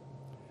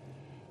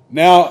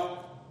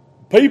 Now,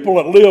 people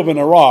that live in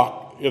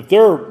Iraq, if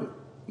they're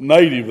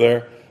native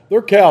there,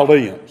 they're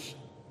Chaldeans.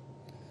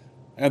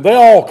 And they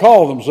all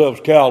call themselves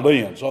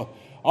Chaldeans. So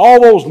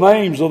all those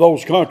names of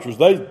those countries,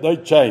 they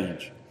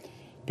change.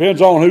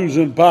 Depends on who's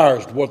in power.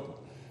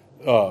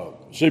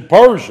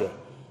 Persia,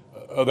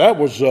 that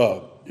was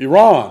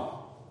Iran.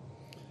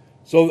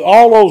 So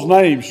all those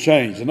names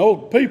change. And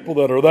those people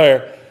that are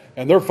there,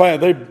 and they're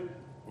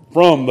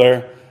from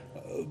there,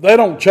 they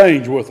don't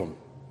change with them.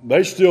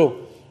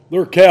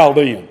 They're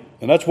Chaldean.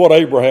 And that's what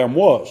Abraham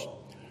was.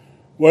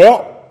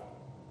 Well,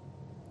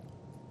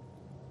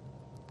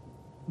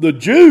 the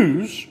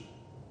Jews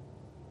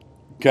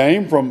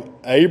came from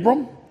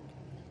Abram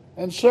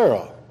and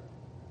Sarah.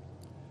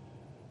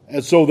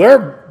 And so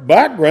their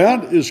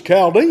background is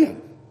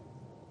Chaldean.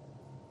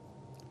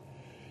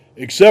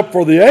 Except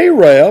for the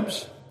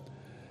Arabs,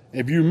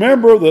 if you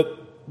remember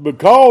that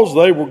because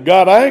they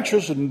got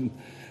anxious and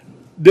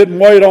didn't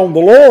wait on the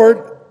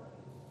Lord,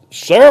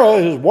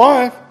 Sarah, his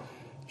wife,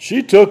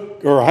 she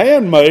took her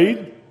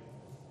handmaid,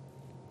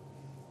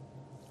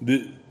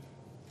 the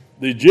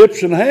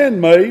Egyptian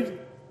handmaid,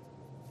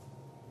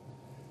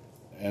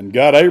 and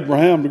got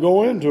Abraham to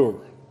go into her.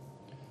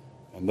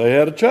 And they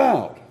had a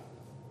child,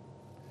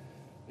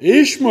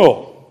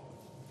 Ishmael.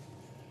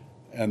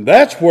 And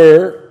that's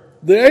where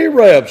the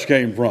Arabs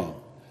came from.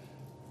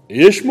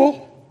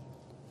 Ishmael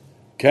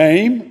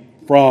came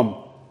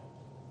from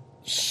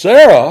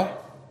Sarah,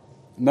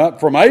 not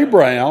from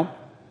Abraham,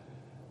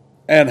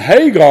 and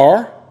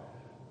Hagar,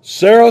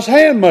 Sarah's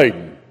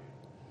handmaiden.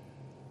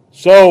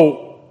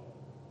 So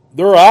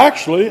they're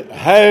actually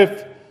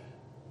half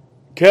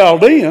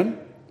Chaldean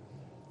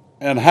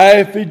and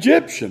half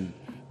Egyptian.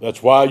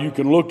 That's why you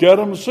can look at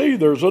them and see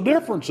there's a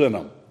difference in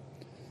them.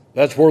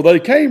 That's where they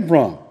came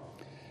from.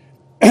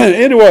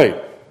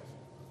 Anyway,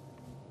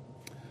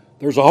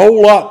 there's a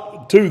whole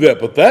lot to that,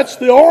 but that's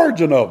the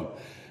origin of them.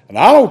 And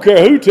I don't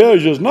care who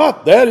tells you it's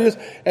not, that is.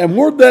 And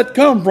where'd that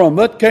come from?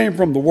 That came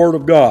from the Word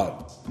of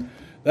God.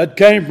 That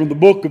came from the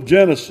book of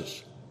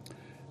Genesis.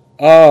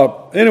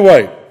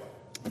 Anyway,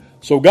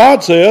 so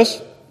God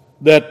says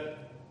that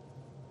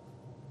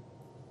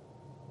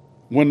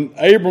when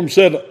Abram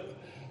said,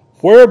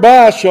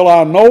 whereby shall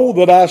I know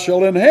that I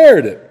shall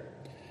inherit it?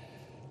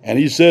 And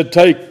he said,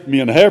 take me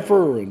an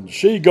heifer and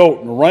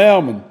she-goat and a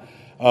ram and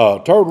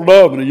a turtle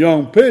dove and a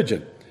young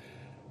pigeon.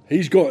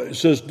 It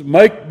says to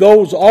make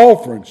those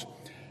offerings.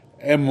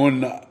 And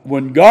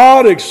when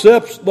God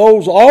accepts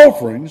those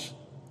offerings,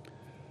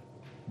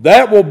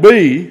 that will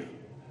be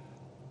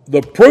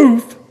the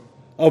proof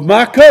of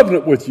my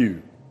covenant with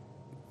you.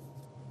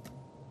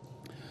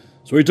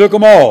 So he took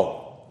them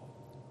all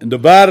and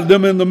divided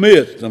them in the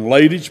midst and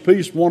laid each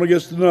piece one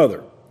against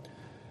another.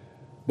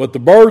 But the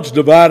birds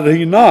divided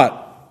he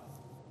not.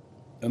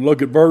 And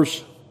look at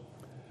verse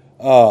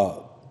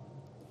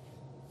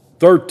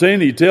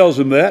 13, he tells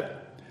him that.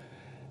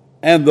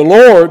 And the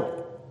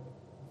Lord,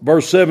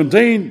 verse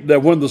 17,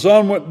 that when the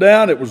sun went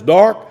down, it was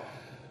dark.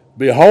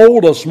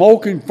 Behold, a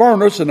smoking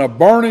furnace and a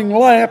burning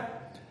lamp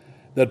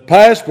that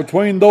passed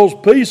between those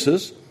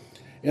pieces.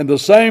 In the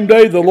same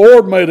day the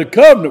Lord made a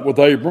covenant with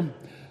Abram,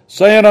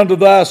 saying, unto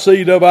thy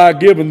seed have I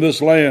given this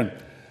land.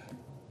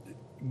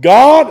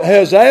 God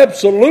has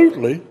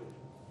absolutely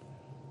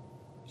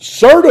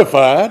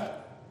certified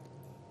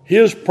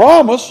his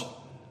promise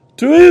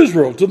to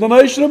Israel, to the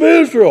nation of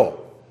Israel,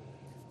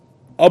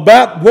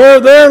 about where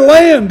their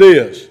land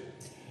is.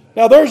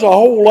 Now, there's a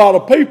whole lot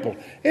of people,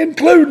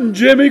 including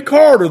Jimmy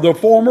Carter, the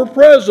former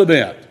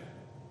president,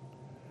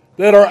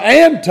 that are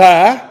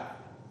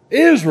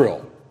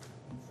anti-Israel.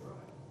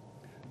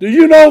 Do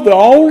you know the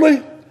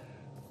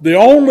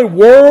only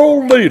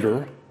world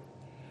leader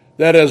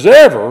that has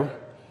ever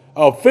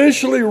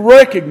officially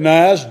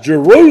recognized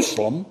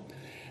Jerusalem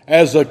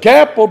as the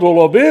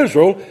capital of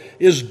Israel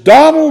is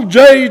Donald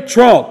J.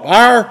 Trump,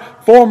 our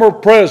former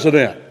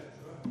president.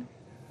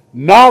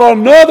 Not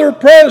another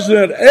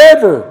president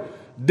ever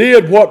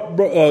did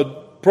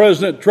what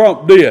President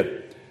Trump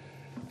did.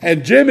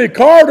 And Jimmy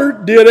Carter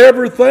did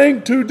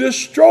everything to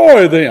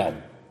destroy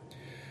them.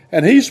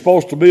 And he's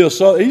supposed to be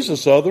he's a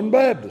Southern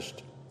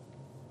Baptist.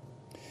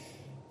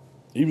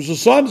 He was a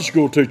Sunday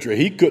school teacher.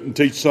 He couldn't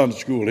teach Sunday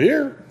school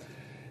here.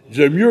 He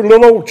said, you're a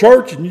little old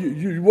church and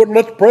you wouldn't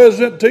let the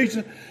president teach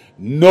it?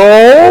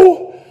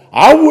 No,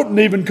 I wouldn't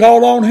even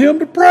call on him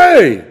to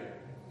pray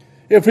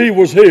if he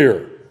was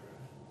here.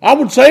 I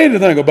wouldn't say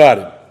anything about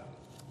him.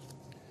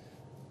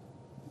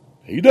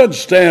 He doesn't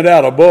stand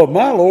out above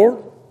my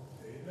Lord.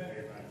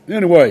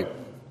 Anyway,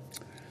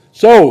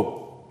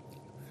 so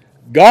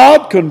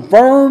God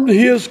confirmed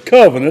his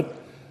covenant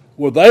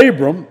with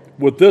Abram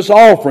with this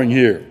offering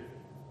here.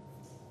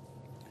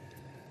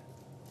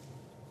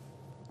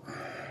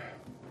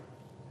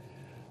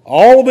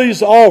 All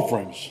these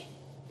offerings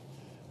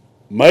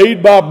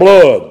made by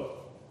blood,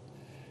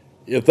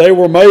 if they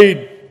were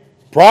made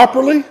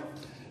properly,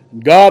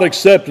 God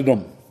accepted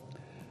them.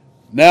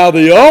 Now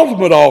the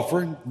ultimate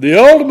offering, the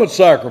ultimate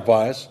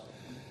sacrifice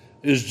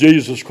is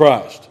Jesus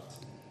Christ.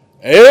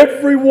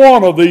 Every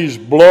one of these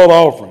blood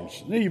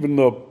offerings, even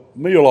the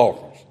meal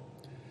offerings,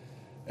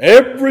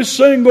 every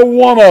single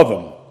one of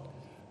them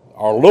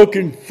are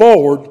looking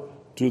forward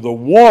to the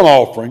one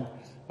offering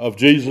of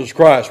Jesus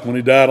Christ when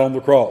he died on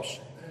the cross.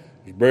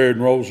 He was buried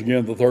and rose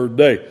again the third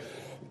day.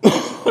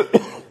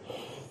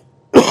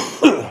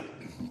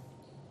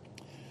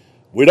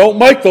 We don't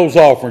make those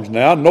offerings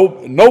now.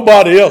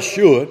 Nobody else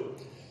should.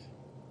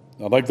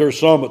 I think there's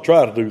some that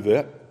try to do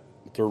that,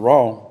 but they're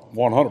wrong,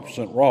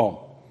 100% wrong.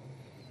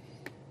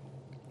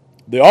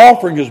 The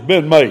offering has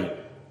been made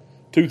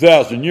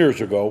 2,000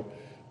 years ago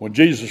when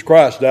Jesus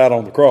Christ died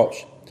on the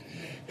cross.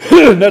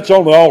 And that's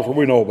on the altar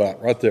we know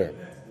about right there.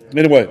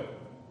 Anyway,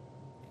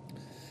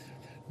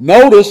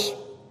 notice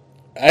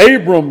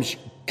Abram's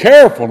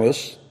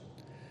carefulness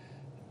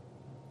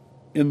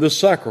in this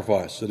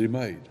sacrifice that he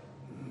made.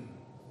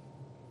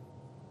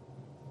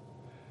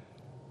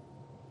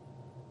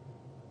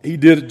 He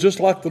did it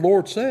just like the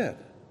Lord said.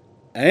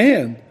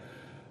 And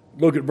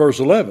look at verse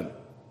 11.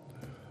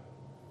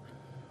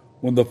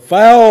 When the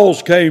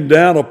fowls came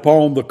down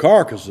upon the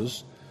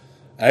carcasses,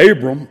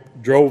 Abram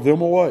drove them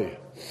away.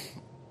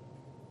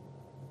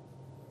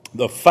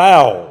 The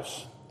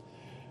fowls.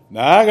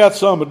 Now, I got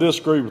some that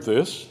disagree with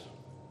this.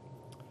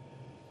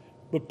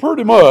 But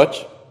pretty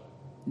much,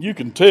 you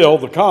can tell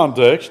the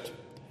context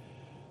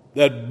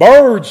that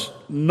birds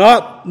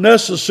not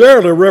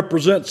necessarily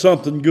represent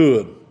something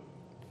good.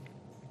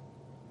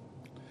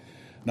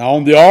 Now,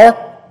 on the ark,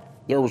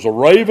 there was a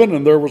raven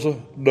and there was a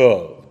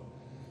dove.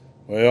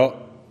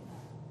 Well,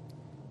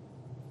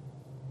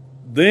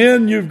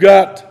 then you've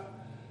got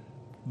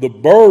the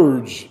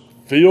birds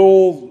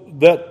fill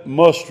that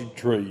mustard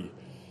tree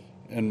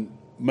in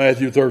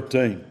Matthew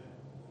 13.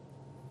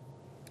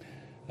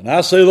 And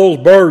I say those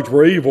birds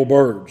were evil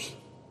birds.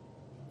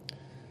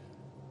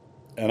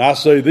 And I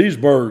say these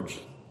birds,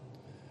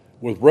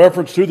 with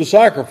reference to the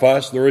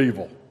sacrifice, they're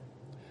evil.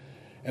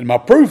 And my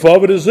proof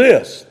of it is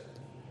this.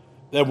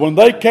 that when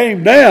they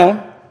came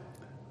down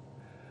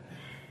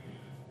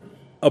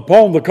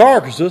upon the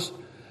carcasses,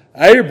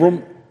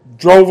 Abram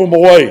drove them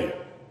away.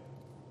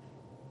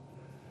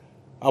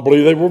 I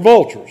believe they were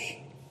vultures.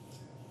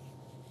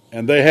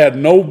 And they had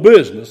no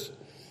business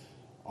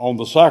on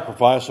the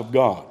sacrifice of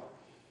God.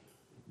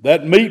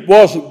 That meat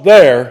wasn't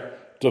there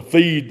to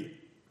feed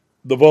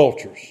the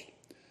vultures.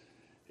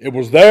 It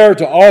was there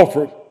to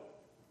offer it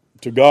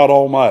to God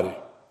Almighty.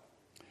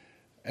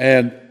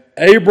 And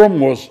Abram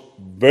was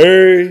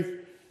very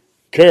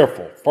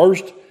careful.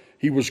 First,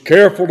 he was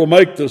careful to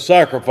make the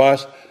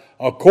sacrifice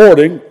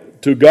according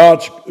to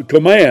God's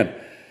command.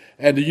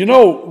 And you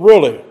know,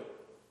 really,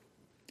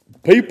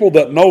 people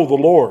that know the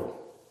Lord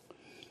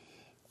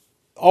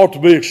ought to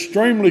be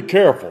extremely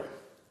careful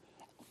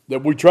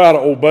that we try to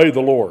obey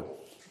the Lord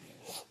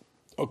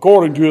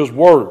according to His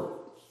Word.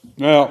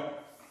 Now,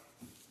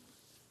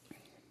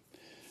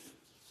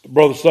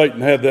 Brother Satan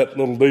had that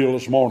little deal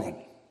this morning.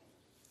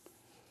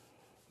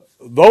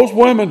 Those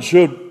women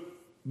should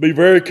be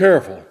very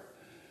careful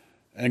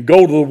and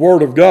go to the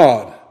Word of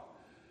God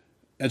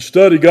and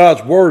study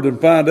God's Word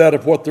and find out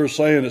if what they're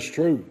saying is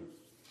true.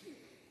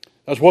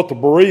 That's what the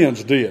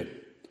Bereans did.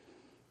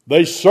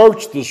 They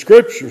searched the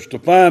Scriptures to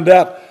find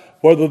out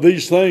whether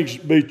these things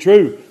be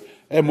true.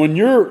 And when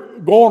you're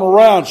going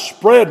around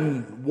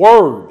spreading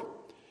Word,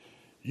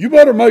 you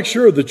better make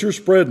sure that you're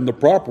spreading the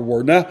proper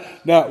Word. Now,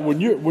 when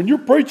you're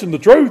preaching the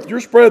truth, you're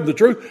spreading the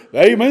truth.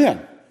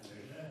 Amen.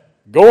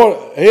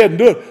 Go ahead and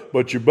do it.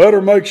 But you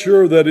better make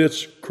sure that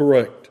it's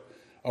correct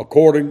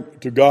according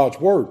to God's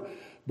Word,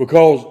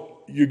 because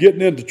you're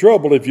getting into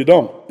trouble if you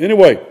don't.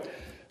 Anyway,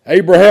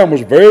 Abraham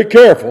was very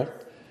careful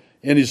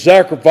in his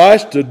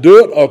sacrifice to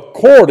do it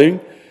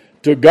according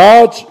to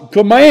God's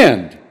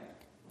command.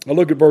 Now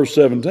look at verse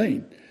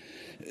 17.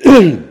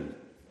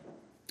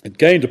 It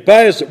came to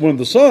pass that when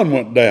the sun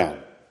went down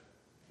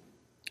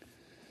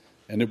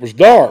and it was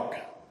dark,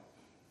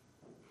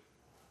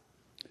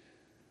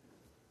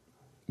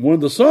 when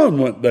the sun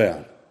went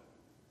down,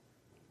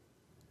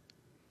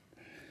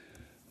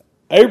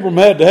 Abram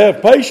had to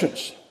have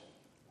patience.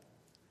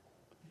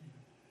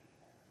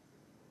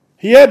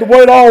 He had to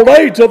wait all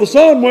day till the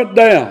sun went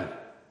down.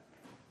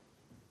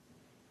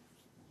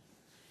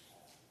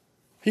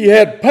 He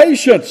had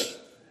patience.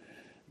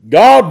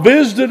 God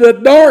visited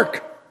at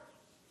dark.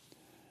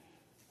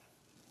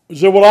 He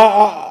said, well,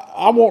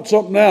 I want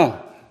something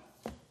now.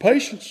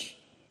 Patience.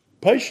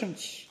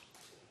 Patience.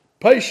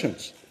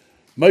 Patience.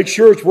 Make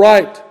sure it's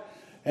right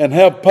and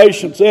have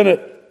patience in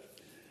it.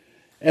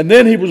 And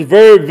then he was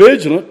very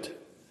vigilant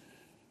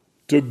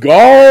to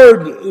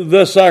guard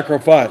the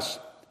sacrifice.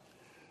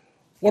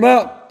 Well,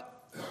 now,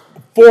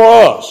 for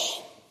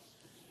us,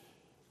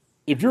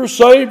 if you're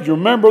saved, you're a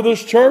member of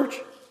this church,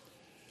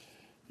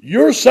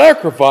 your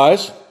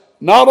sacrifice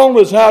not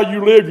only is how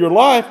you live your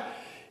life,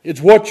 it's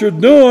what you're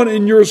doing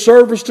in your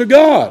service to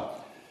God.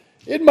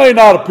 It may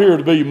not appear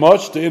to be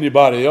much to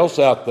anybody else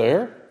out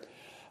there.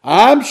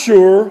 I'm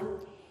sure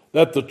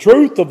that the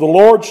truth of the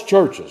Lord's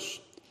churches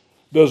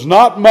does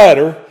not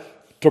matter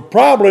to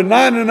probably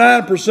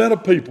 99%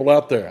 of people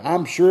out there.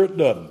 I'm sure it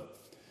doesn't.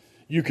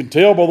 You can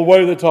tell by the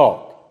way they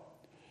talk.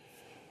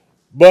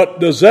 But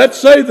does that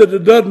say that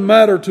it doesn't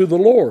matter to the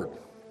Lord?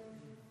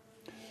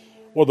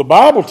 Well, the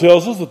Bible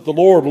tells us that the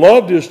Lord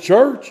loved His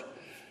church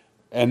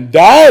and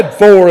died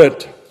for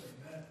it.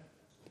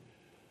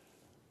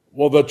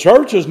 Well, the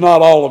church is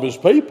not all of His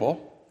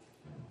people.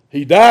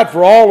 He died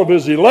for all of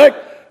His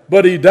elect,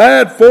 but He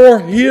died for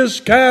His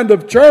kind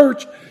of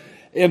church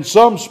in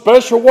some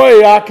special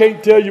way. I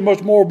can't tell you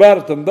much more about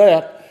it than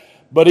that,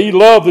 but He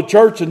loved the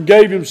church and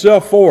gave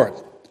Himself for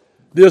it.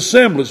 The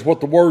assembly is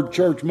what the word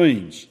church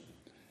means.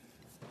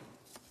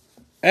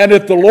 And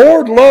if the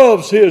Lord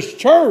loves His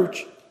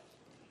church,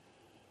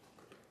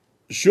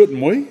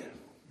 shouldn't we?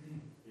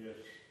 Yes.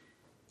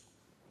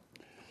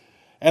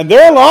 And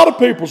there are a lot of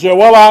people say,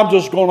 well,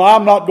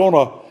 I'm not going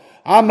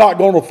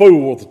to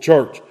fool with the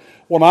church.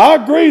 Well, I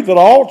agree that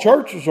all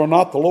churches are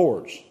not the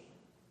Lord's.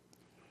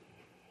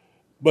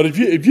 But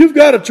if you've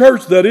got a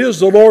church that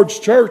is the Lord's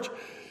church,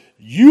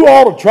 you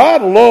ought to try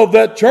to love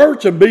that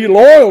church and be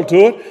loyal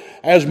to it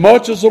as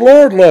much as the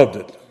Lord loved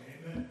it.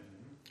 Amen.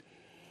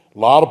 A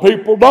lot of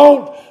people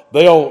don't.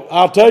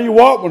 I'll tell you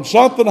what, when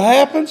something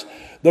happens,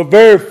 the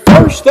very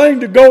first thing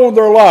to go in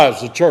their lives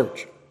is the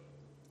church.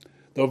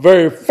 The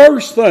very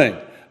first thing,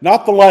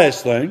 not the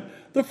last thing,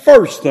 the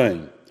first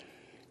thing.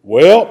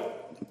 Well,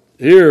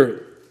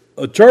 here,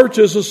 a church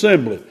is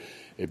assembly.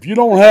 If you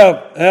don't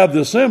have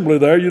the assembly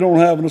there, you don't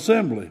have an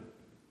assembly.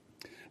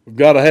 We've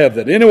got to have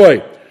that.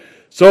 Anyway,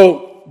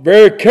 so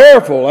very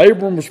careful.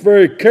 Abram was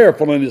very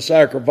careful in his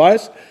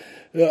sacrifice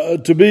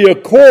to be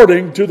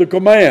according to the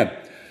command.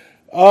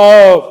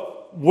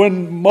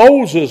 When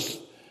Moses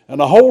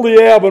and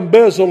Aholiab and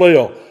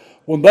Bezalel,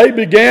 when they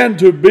began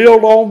to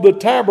build on the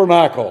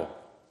tabernacle,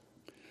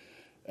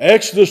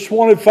 Exodus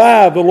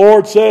 25, the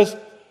Lord says,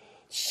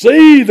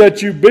 see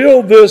that you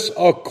build this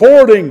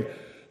according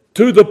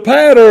to the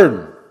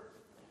pattern.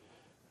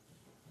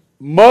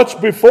 Much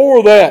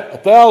before that,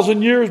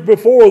 1,000 years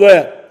before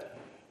that,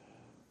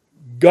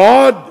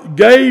 God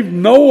gave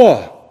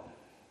Noah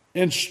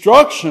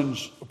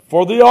instructions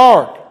for the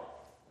ark.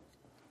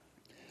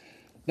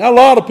 Now, a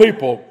lot of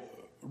people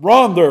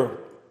run their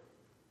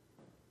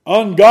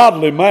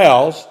ungodly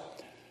mouths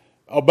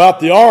about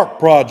the ark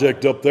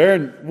project up there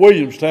in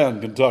Williamstown,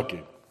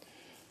 Kentucky.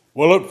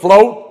 Will it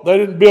float? They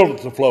didn't build it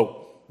to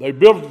float. They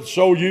built it to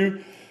show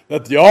you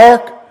that the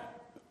ark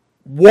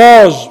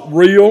was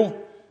real,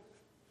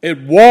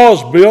 it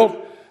was built,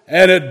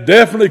 and it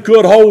definitely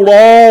could hold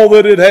all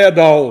that it had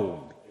to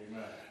hold.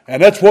 Amen.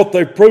 And that's what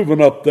they've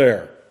proven up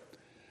there.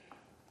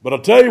 But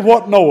I'll tell you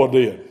what Noah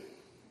did.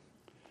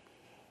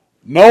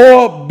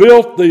 Noah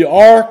built the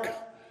ark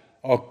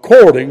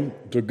according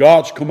to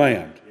God's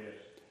command.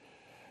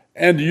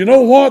 And you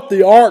know what?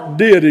 The ark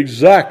did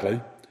exactly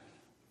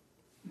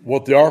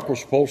what the ark was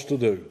supposed to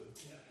do.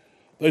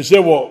 They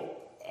said, well,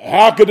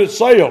 how could it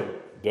sail?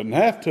 Didn't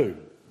have to.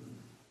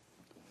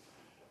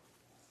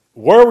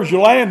 Where was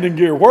your landing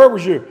gear? Where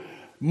was your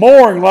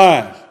mooring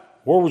lines?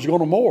 Where was you going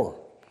to moor?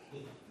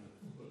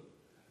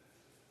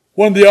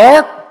 When the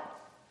ark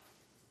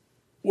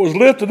was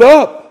lifted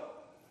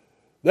up,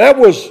 that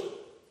was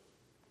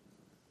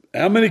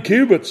how many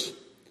cubits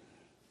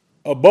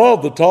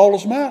above the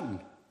tallest mountain?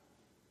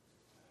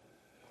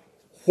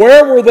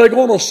 Where were they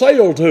going to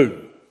sail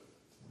to?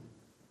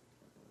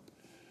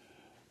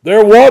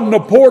 There wasn't a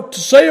port to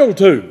sail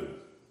to.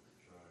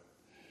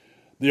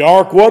 The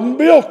ark wasn't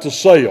built to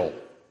sail.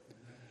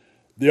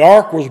 The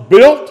ark was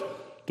built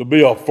to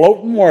be a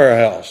floating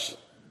warehouse.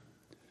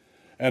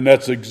 And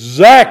that's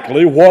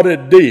exactly what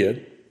it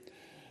did.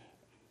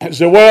 And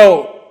so,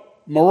 well,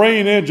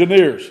 marine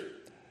engineers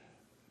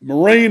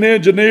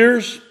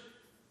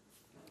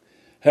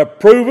have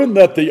proven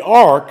that the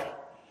ark,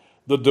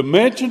 the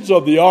dimensions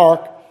of the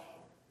ark,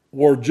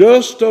 were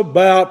just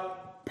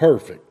about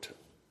perfect.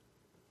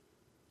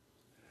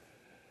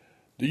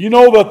 Do you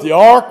know that the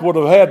ark would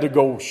have had to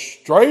go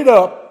straight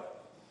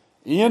up,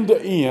 end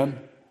to end,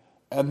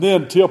 and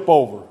then tip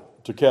over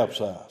to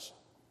capsize?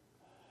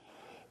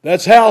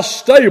 That's how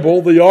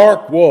stable the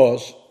ark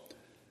was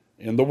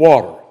in the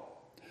water,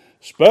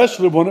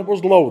 especially when it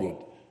was loaded,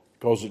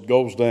 because it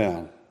goes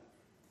down.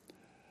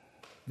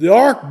 The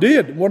ark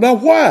did. Well, now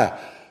why?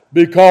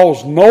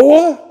 Because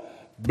Noah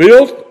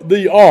built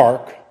the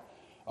ark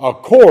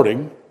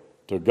according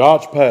to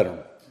God's pattern.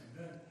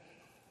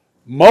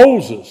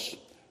 Moses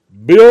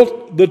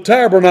built the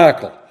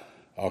tabernacle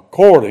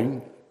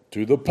according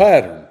to the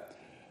pattern.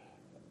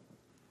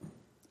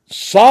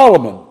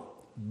 Solomon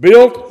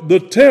built the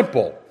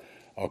temple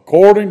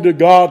according to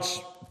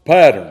God's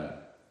pattern.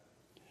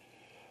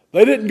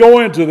 They didn't go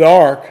into the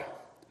ark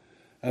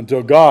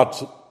until God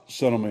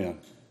sent them in.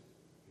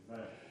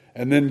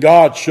 And then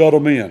God shut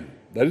them in.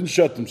 They didn't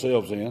shut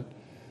themselves in.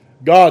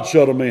 God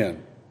shut them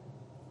in.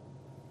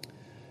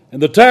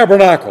 And the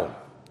tabernacle,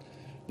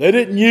 they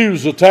didn't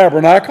use the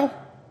tabernacle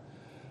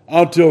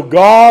until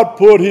God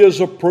put His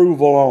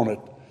approval on it.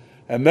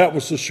 And that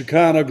was the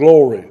Shekinah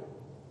glory.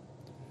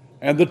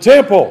 And the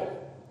temple,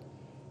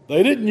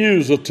 they didn't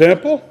use the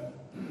temple,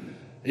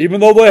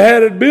 even though they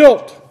had it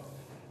built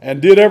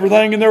and did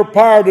everything in their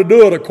power to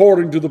do it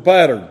according to the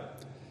pattern.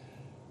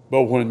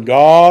 But when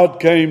God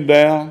came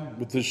down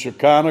with the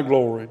Shekinah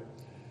glory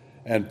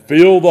and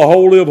filled the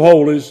Holy of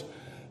Holies,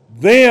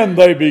 then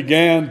they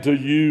began to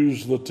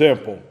use the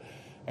temple.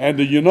 And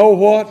do you know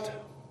what?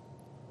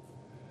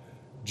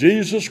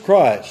 Jesus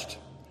Christ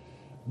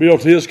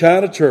built His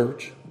kind of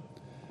church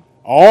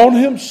on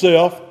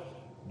Himself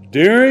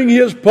during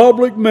His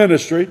public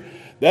ministry.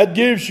 That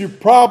gives you,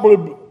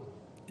 probably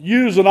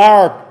using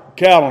our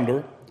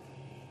calendar,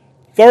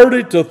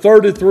 30 to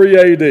 33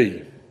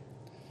 AD.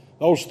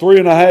 Those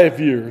 3.5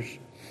 years.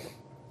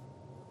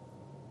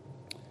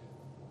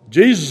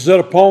 Jesus said,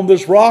 upon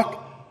this rock,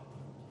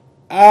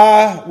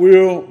 I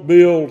will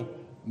build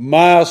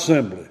my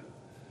assembly,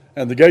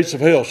 and the gates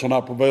of hell shall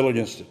not prevail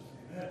against it.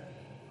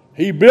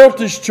 He built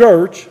His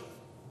church,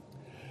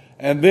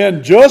 and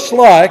then just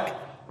like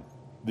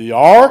the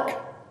ark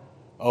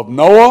of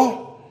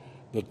Noah,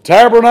 the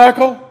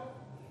tabernacle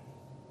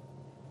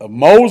of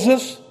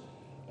Moses,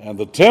 and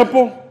the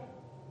temple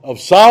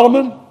of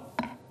Solomon,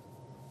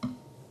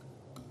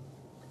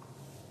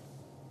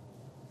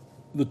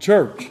 the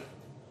church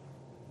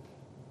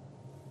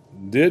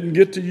didn't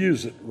get to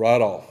use it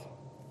right off.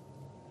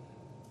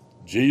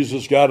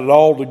 Jesus got it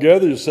all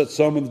together. He set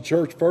some in the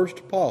church first,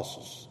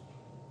 apostles.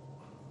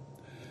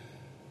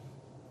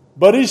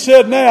 But He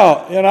said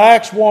now in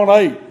Acts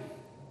 1:8,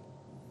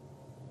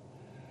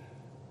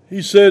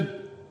 He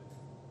said,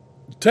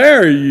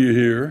 tarry ye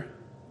here,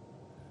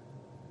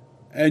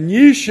 and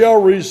ye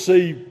shall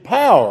receive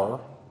power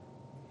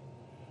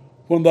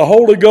when the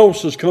Holy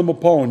Ghost has come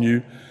upon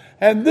you,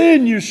 and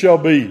then you shall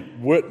be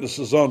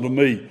witnesses unto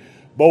me,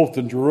 both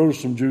in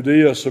Jerusalem,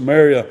 Judea,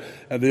 Samaria,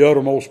 and the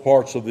uttermost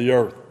parts of the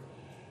earth.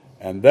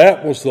 And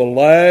that was the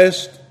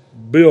last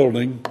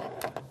building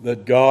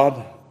that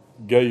God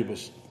gave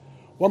us.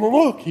 Well,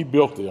 look, He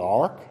built the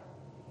ark,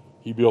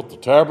 He built the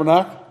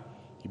tabernacle,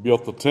 He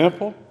built the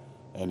temple,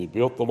 and He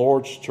built the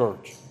Lord's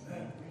church.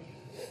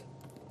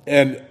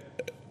 And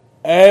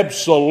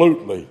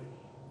Absolutely.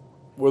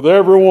 With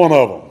every one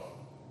of them.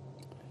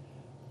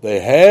 They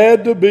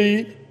had to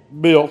be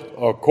built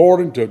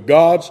according to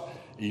God's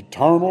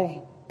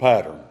eternal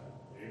pattern.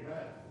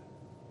 Amen.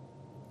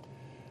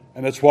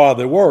 And that's why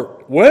they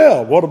worked.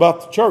 Well, what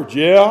about the church?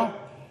 Yeah,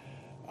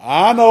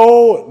 I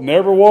know it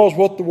never was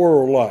what the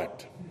world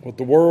liked, what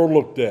the world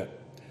looked at.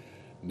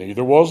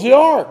 Neither was the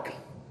ark.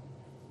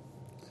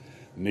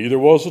 Neither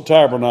was the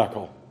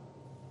tabernacle.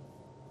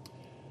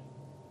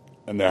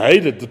 And they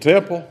hated the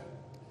temple.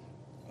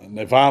 And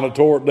they finally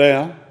tore it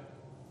down.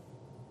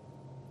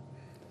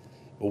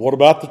 But what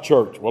about the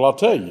church? Well, I'll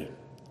tell you.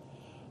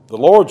 The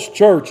Lord's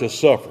church has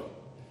suffered.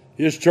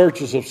 His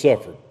churches have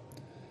suffered.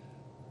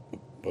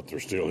 But they're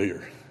still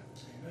here.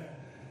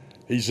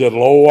 He said,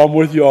 "Lo, I'm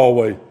with you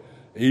always,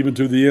 even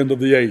to the end of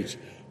the age."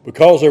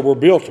 Because they were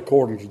built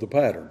according to the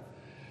pattern.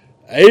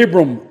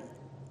 Abram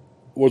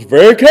was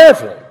very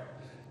careful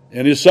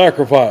in his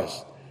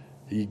sacrifice.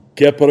 He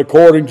kept it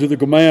according to the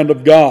command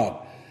of God.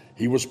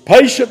 He was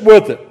patient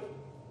with it.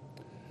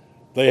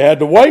 They had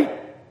to wait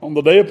on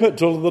the day of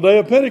till the day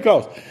of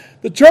Pentecost.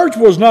 The church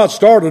was not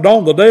started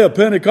on the day of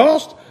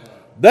Pentecost.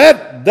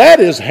 That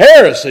is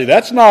heresy.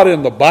 That's not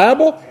in the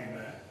Bible.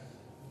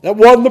 That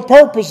wasn't the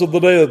purpose of the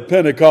day of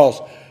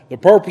Pentecost. The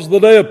purpose of the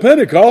day of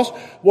Pentecost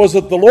was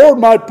that the Lord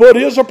might put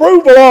His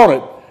approval on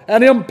it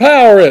and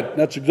empower it.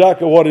 That's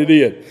exactly what He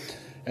did.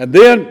 And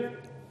then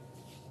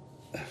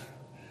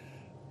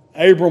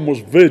Abram was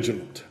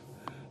vigilant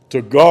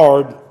to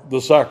guard the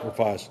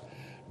sacrifice.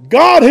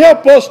 God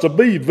help us to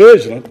be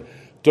vigilant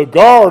to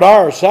guard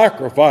our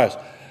sacrifice.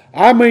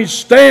 I mean,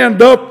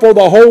 stand up for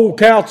the whole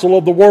counsel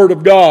of the Word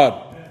of God.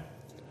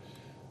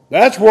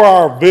 That's where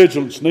our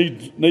vigilance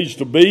needs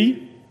to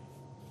be.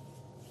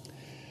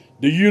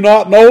 Do you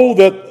not know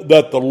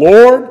that the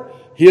Lord,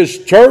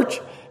 His church,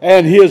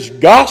 and His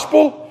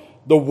gospel,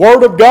 the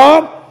Word of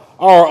God,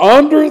 are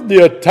under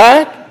the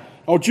attack?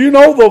 Don't you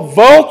know the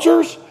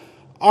vultures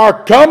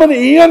are coming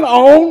in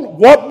on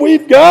what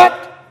we've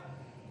got?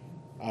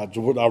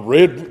 I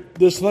read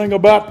this thing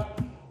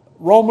about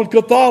Roman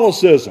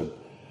Catholicism.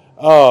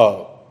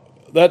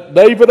 That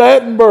David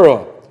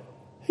Attenborough,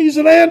 he's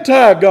an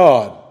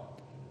anti-God.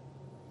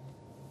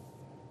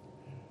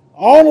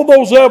 All of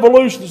those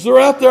evolutionists, they're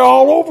out there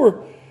all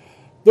over.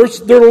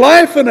 They're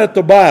laughing at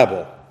the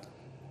Bible.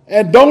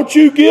 And don't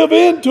you give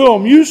in to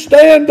them. You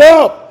stand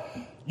up.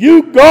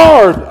 You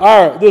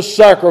guard this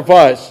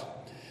sacrifice.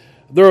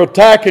 They're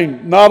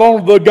attacking not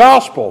only the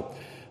gospel,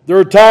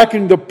 they're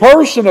attacking the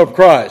person of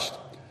Christ.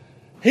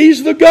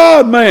 He's the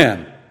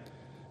God-man.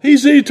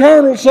 He's the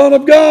eternal Son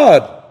of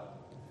God.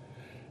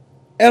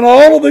 And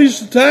all of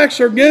these attacks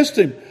are against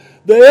Him.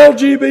 The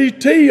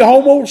LGBT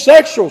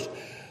homosexuals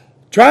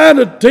trying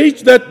to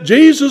teach that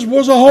Jesus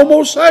was a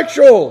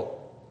homosexual.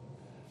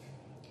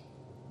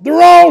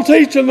 They're all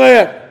teaching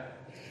that.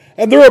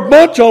 And they're a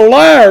bunch of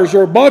liars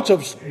or a bunch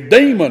of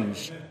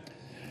demons.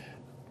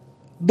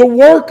 The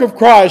work of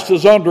Christ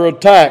is under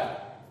attack.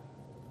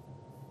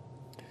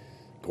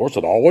 Of course,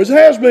 it always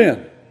has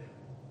been.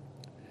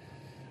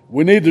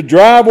 We need to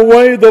drive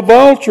away the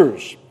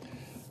vultures.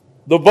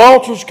 The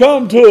vultures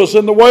come to us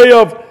in the way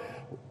of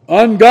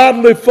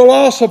ungodly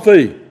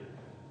philosophy.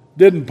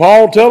 Didn't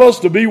Paul tell us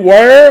to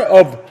beware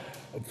of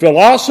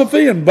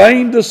philosophy and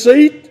vain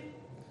deceit?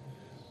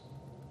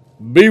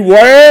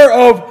 Beware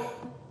of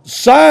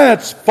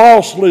science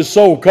falsely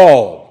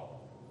so-called.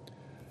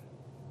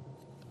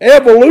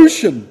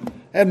 Evolution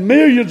and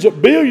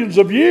billions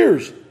of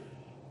years.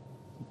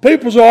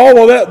 People say, "Oh,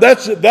 well,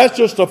 that's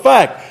just a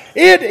fact."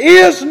 It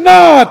is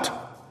not.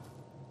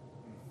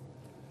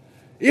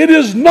 It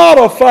is not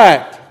a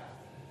fact.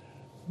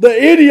 The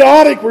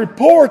idiotic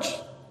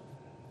reports.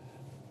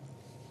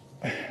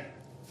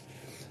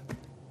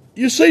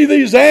 You see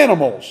these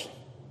animals.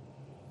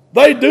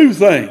 They do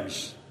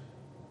things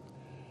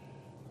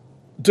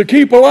to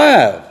keep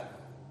alive.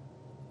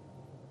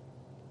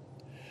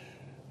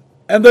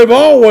 And they've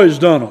always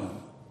done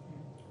them.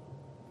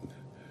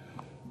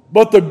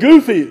 But the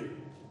goofy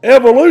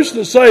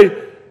evolutionists say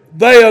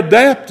they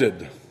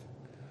adapted.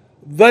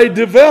 They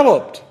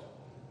developed.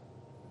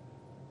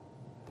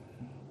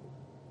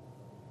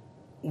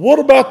 What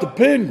about the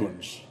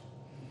penguins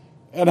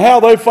and how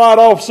they fight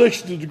off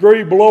 60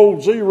 degrees below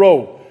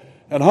zero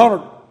and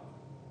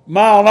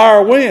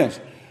 100-mile-an-hour winds?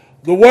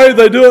 The way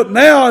they do it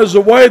now is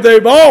the way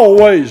they've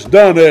always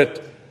done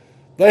it.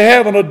 They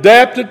haven't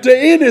adapted to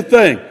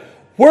anything.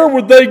 Where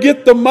would they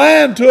get the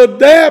mind to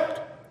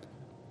adapt?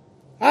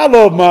 I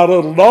love my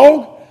little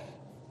dog.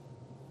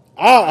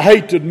 I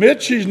hate to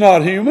admit she's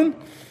not human.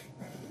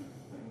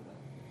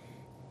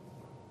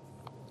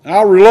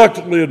 I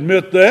reluctantly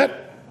admit that.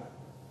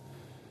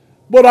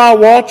 But I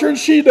watch her and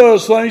she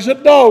does things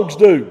that dogs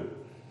do.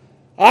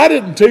 I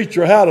didn't teach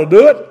her how to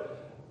do it.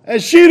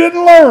 And she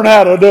didn't learn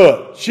how to do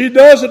it. She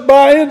does it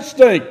by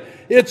instinct.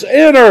 It's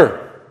in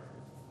her.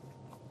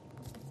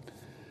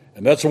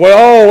 And that's the way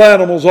all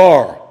animals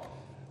are.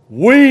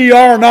 We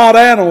are not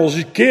animals.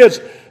 These kids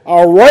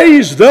are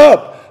raised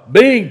up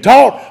being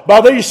taught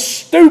by these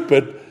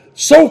stupid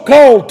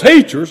so-called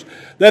teachers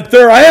that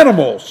they're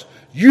animals.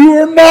 You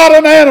are not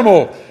an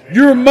animal.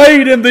 You're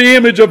made in the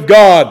image of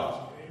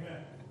God.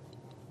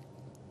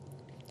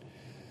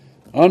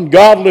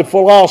 Ungodly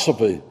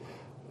philosophy,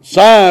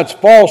 science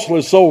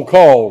falsely so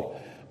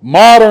called,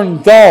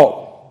 modern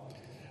thought,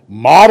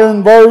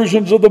 modern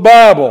versions of the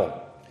Bible,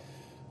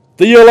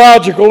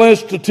 theological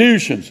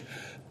institutions,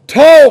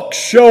 talk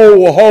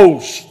show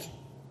hosts.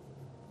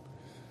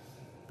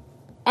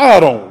 I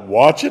don't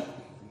watch it,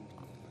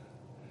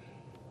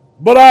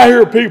 but I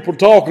hear people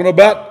talking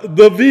about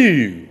The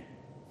View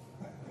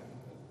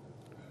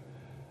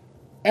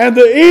and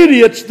the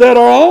idiots that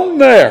are on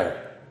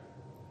there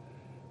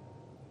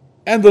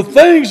and the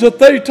things that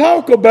they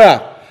talk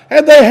about.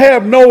 And they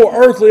have no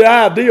earthly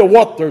idea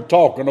what they're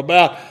talking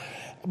about.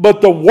 But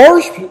the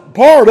worst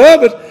part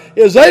of it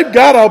is they've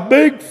got a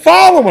big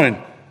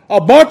following. A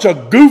bunch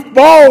of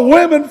goofball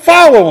women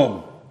follow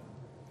them.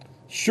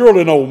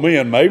 Surely no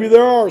men. Maybe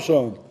there are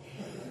some.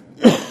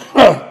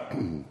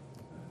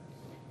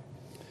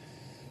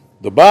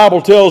 The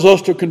Bible tells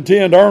us to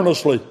contend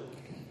earnestly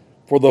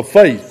for the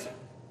faith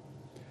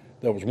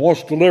that was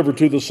once delivered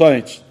to the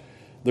saints.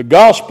 The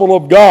gospel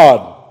of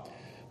God.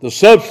 The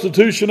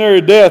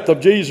substitutionary death of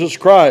Jesus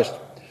Christ.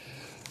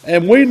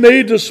 And we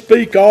need to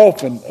speak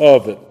often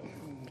of it.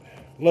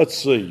 Let's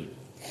see.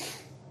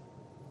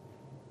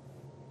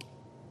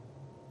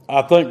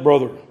 I think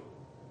Brother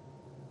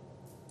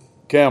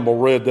Campbell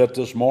read that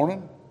this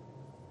morning.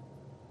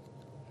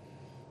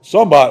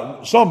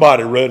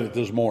 Somebody read it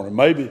this morning.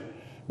 Maybe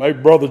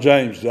Brother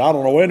James did. I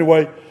don't know.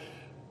 Anyway,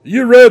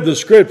 you read the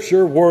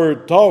scripture where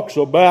it talks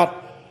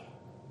about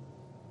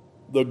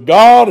the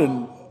God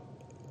and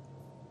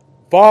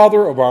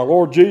Father of our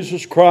Lord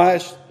Jesus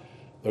Christ,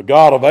 the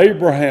God of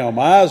Abraham,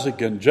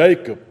 Isaac, and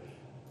Jacob,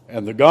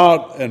 and the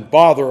God and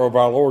Father of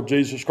our Lord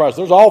Jesus Christ.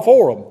 There's all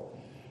four of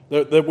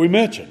them that we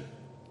mentioned.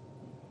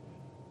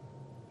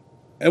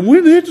 And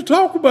we need to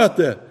talk about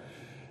that.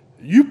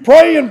 You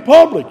pray in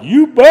public.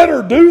 You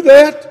better do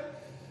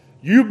that.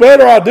 You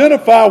better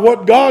identify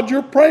what God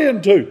you're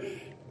praying to.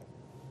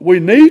 We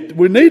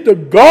need to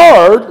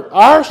guard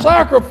our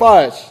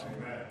sacrifice.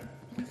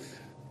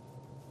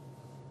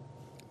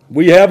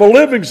 We have a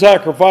living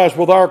sacrifice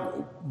with our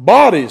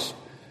bodies.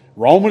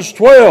 Romans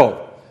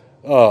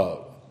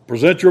 12.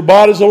 Present your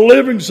bodies a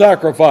living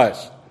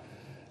sacrifice.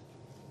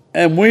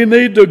 And we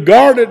need to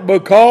guard it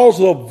because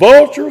the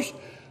vultures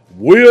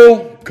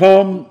will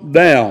come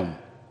down.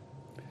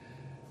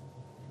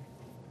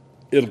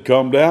 It'll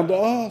come down to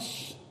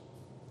us.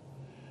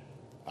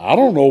 I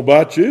don't know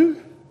about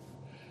you.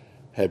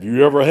 Have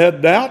you ever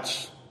had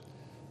doubts?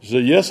 You say,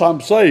 yes, I'm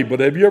saved, but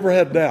have you ever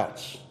had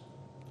doubts?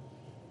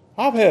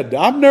 I've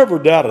never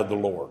doubted the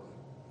Lord.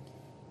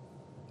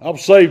 I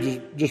was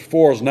saved just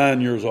before I was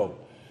 9 years old.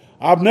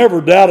 I've never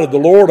doubted the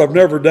Lord. I've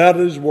never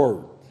doubted His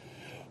Word.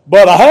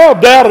 But I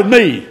have doubted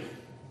me.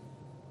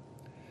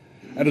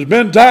 And there's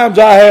been times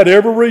I had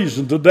every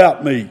reason to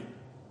doubt me.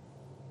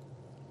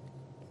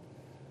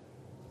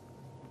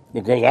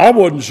 Because I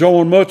wasn't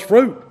showing much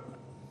fruit.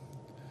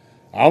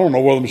 I don't know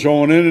whether I'm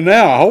showing any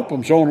now. I hope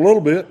I'm showing a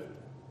little bit.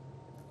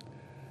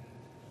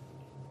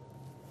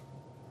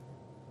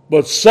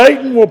 But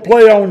Satan will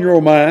play on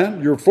your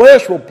mind. Your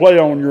flesh will play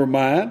on your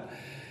mind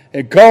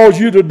and cause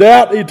you to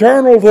doubt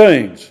eternal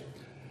things.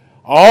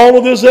 All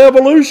of this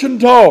evolution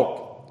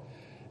talk.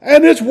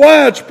 And it's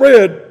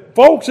widespread.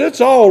 Folks, it's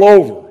all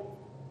over.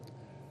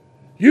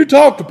 You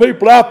talk to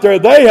people out there,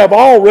 they have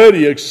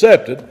already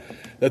accepted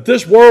that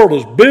this world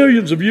is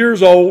billions of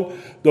years old.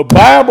 The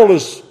Bible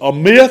is a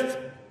myth.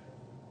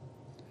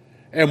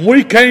 And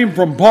we came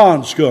from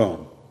pond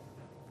scum.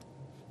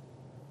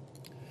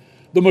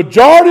 The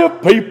majority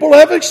of people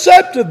have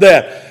accepted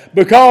that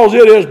because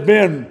they've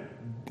been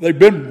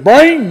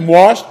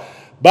brainwashed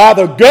by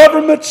the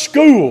government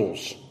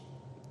schools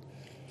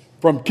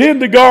from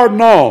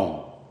kindergarten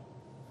on.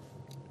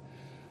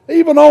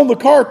 Even on the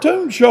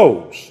cartoon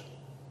shows.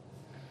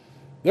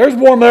 There's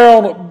one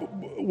there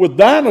with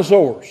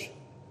dinosaurs.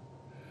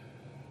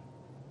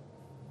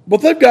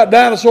 But they've got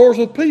dinosaurs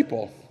with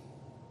people.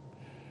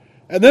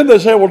 And then they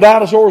say, well,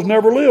 dinosaurs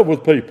never lived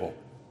with people.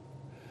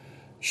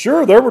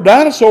 Sure, there were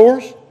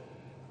dinosaurs,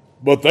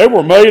 but they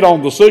were made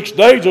on the 6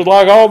 days just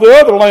like all the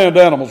other land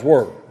animals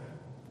were.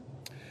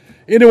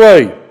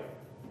 Anyway,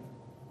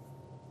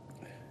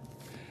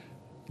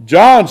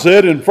 John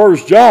said in 1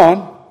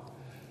 John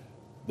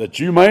that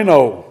you may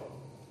know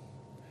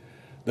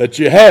that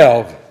you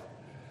have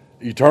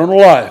eternal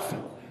life,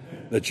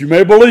 that you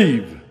may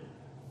believe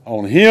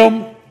on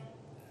Him.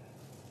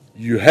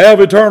 You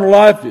have eternal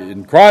life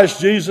in Christ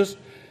Jesus.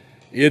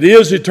 It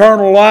is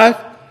eternal life.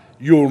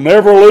 You'll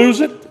never lose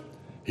it.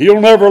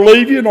 He'll never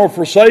leave you nor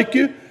forsake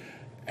you.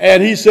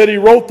 And He said He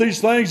wrote these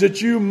things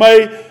that you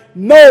may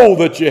know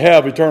that you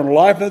have eternal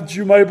life, and that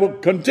you may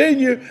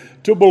continue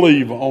to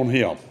believe on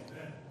Him.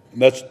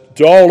 And that's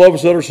to all of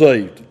us that are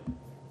saved.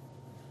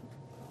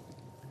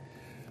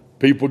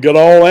 People get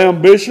all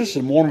ambitious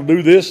and want to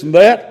do this and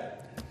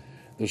that.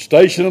 The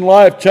station in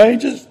life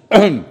changes.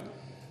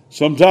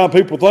 Sometimes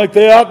people think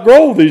they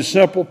outgrow these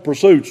simple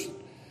pursuits.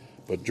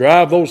 But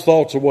drive those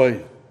thoughts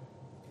away.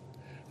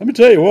 Let me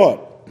tell you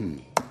what.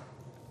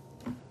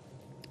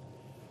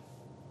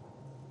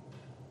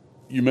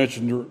 You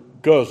mentioned your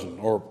cousin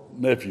or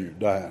nephew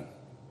dying.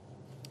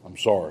 I'm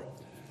sorry.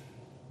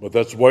 But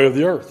that's the way of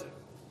the earth.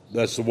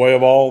 That's the way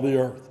of all the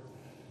earth.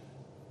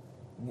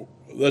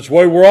 That's the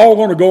way we're all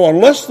going to go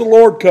unless the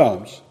Lord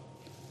comes.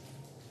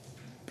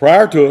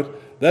 Prior to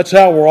it, that's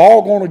how we're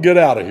all going to get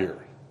out of here.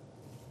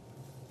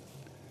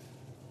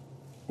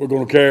 We're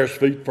going to carry his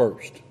feet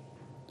first.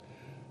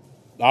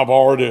 I've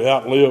already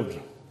outlived.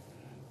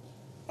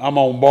 I'm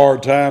on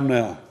borrowed time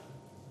now.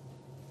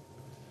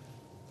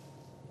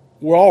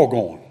 We're all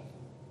going.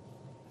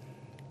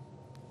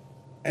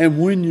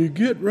 And when you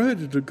get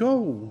ready to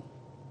go,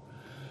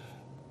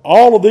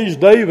 all of these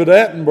David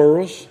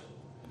Attenboroughs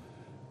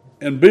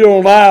and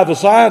Bill Nye the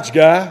Science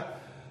Guy,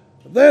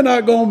 they're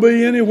not going to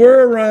be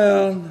anywhere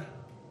around.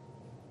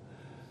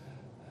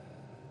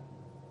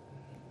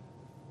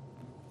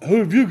 Who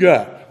have you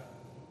got?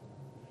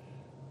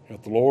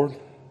 Got the Lord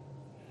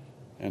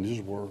and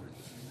his word.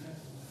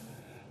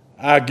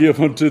 I give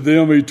unto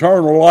them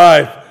eternal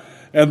life,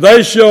 and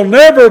they shall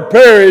never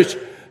perish,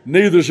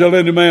 neither shall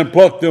any man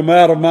pluck them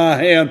out of my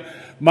hand.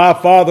 My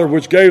Father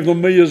which gave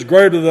them me is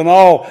greater than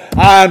all.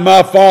 I and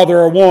my Father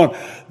are one.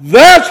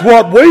 That's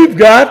what we've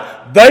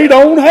got. They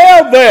don't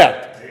have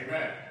that.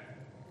 Amen.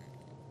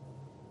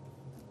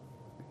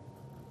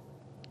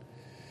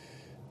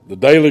 The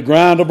daily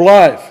grind of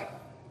life.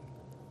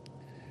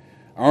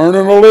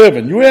 Earning a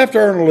living. You have to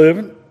earn a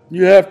living.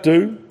 You have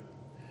to.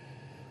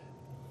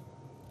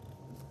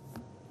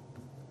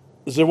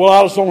 They say, well,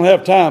 I just don't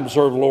have time to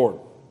serve the Lord.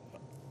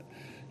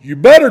 You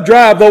better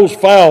drive those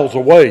fowls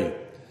away.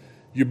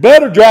 You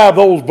better drive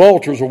those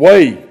vultures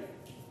away.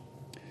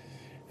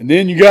 And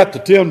then you got the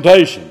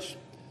temptations.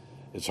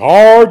 It's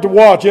hard to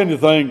watch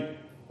anything,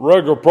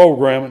 regular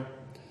programming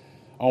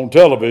on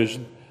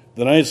television,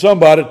 that ain't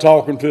somebody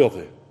talking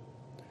filthy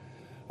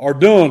or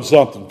doing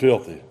something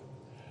filthy.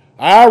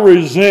 I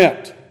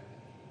resent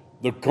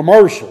the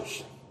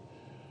commercials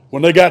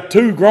when they got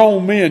two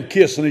grown men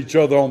kissing each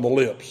other on the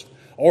lips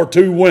or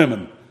two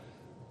women.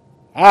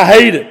 I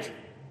hate it.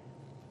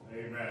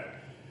 Amen.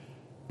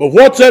 But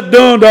what's that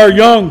done to our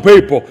young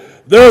people?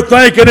 They're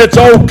thinking it's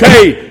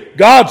okay.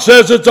 God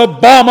says it's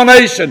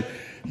abomination.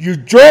 You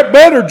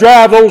better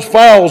drive those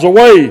fowls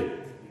away.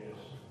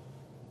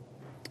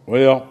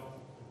 Well,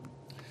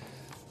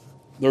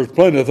 there's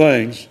plenty of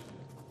things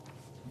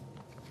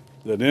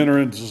that enter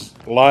into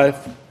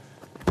life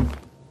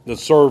that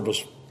serve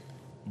as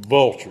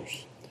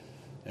vultures,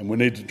 and we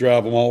need to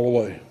drive them all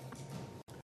away.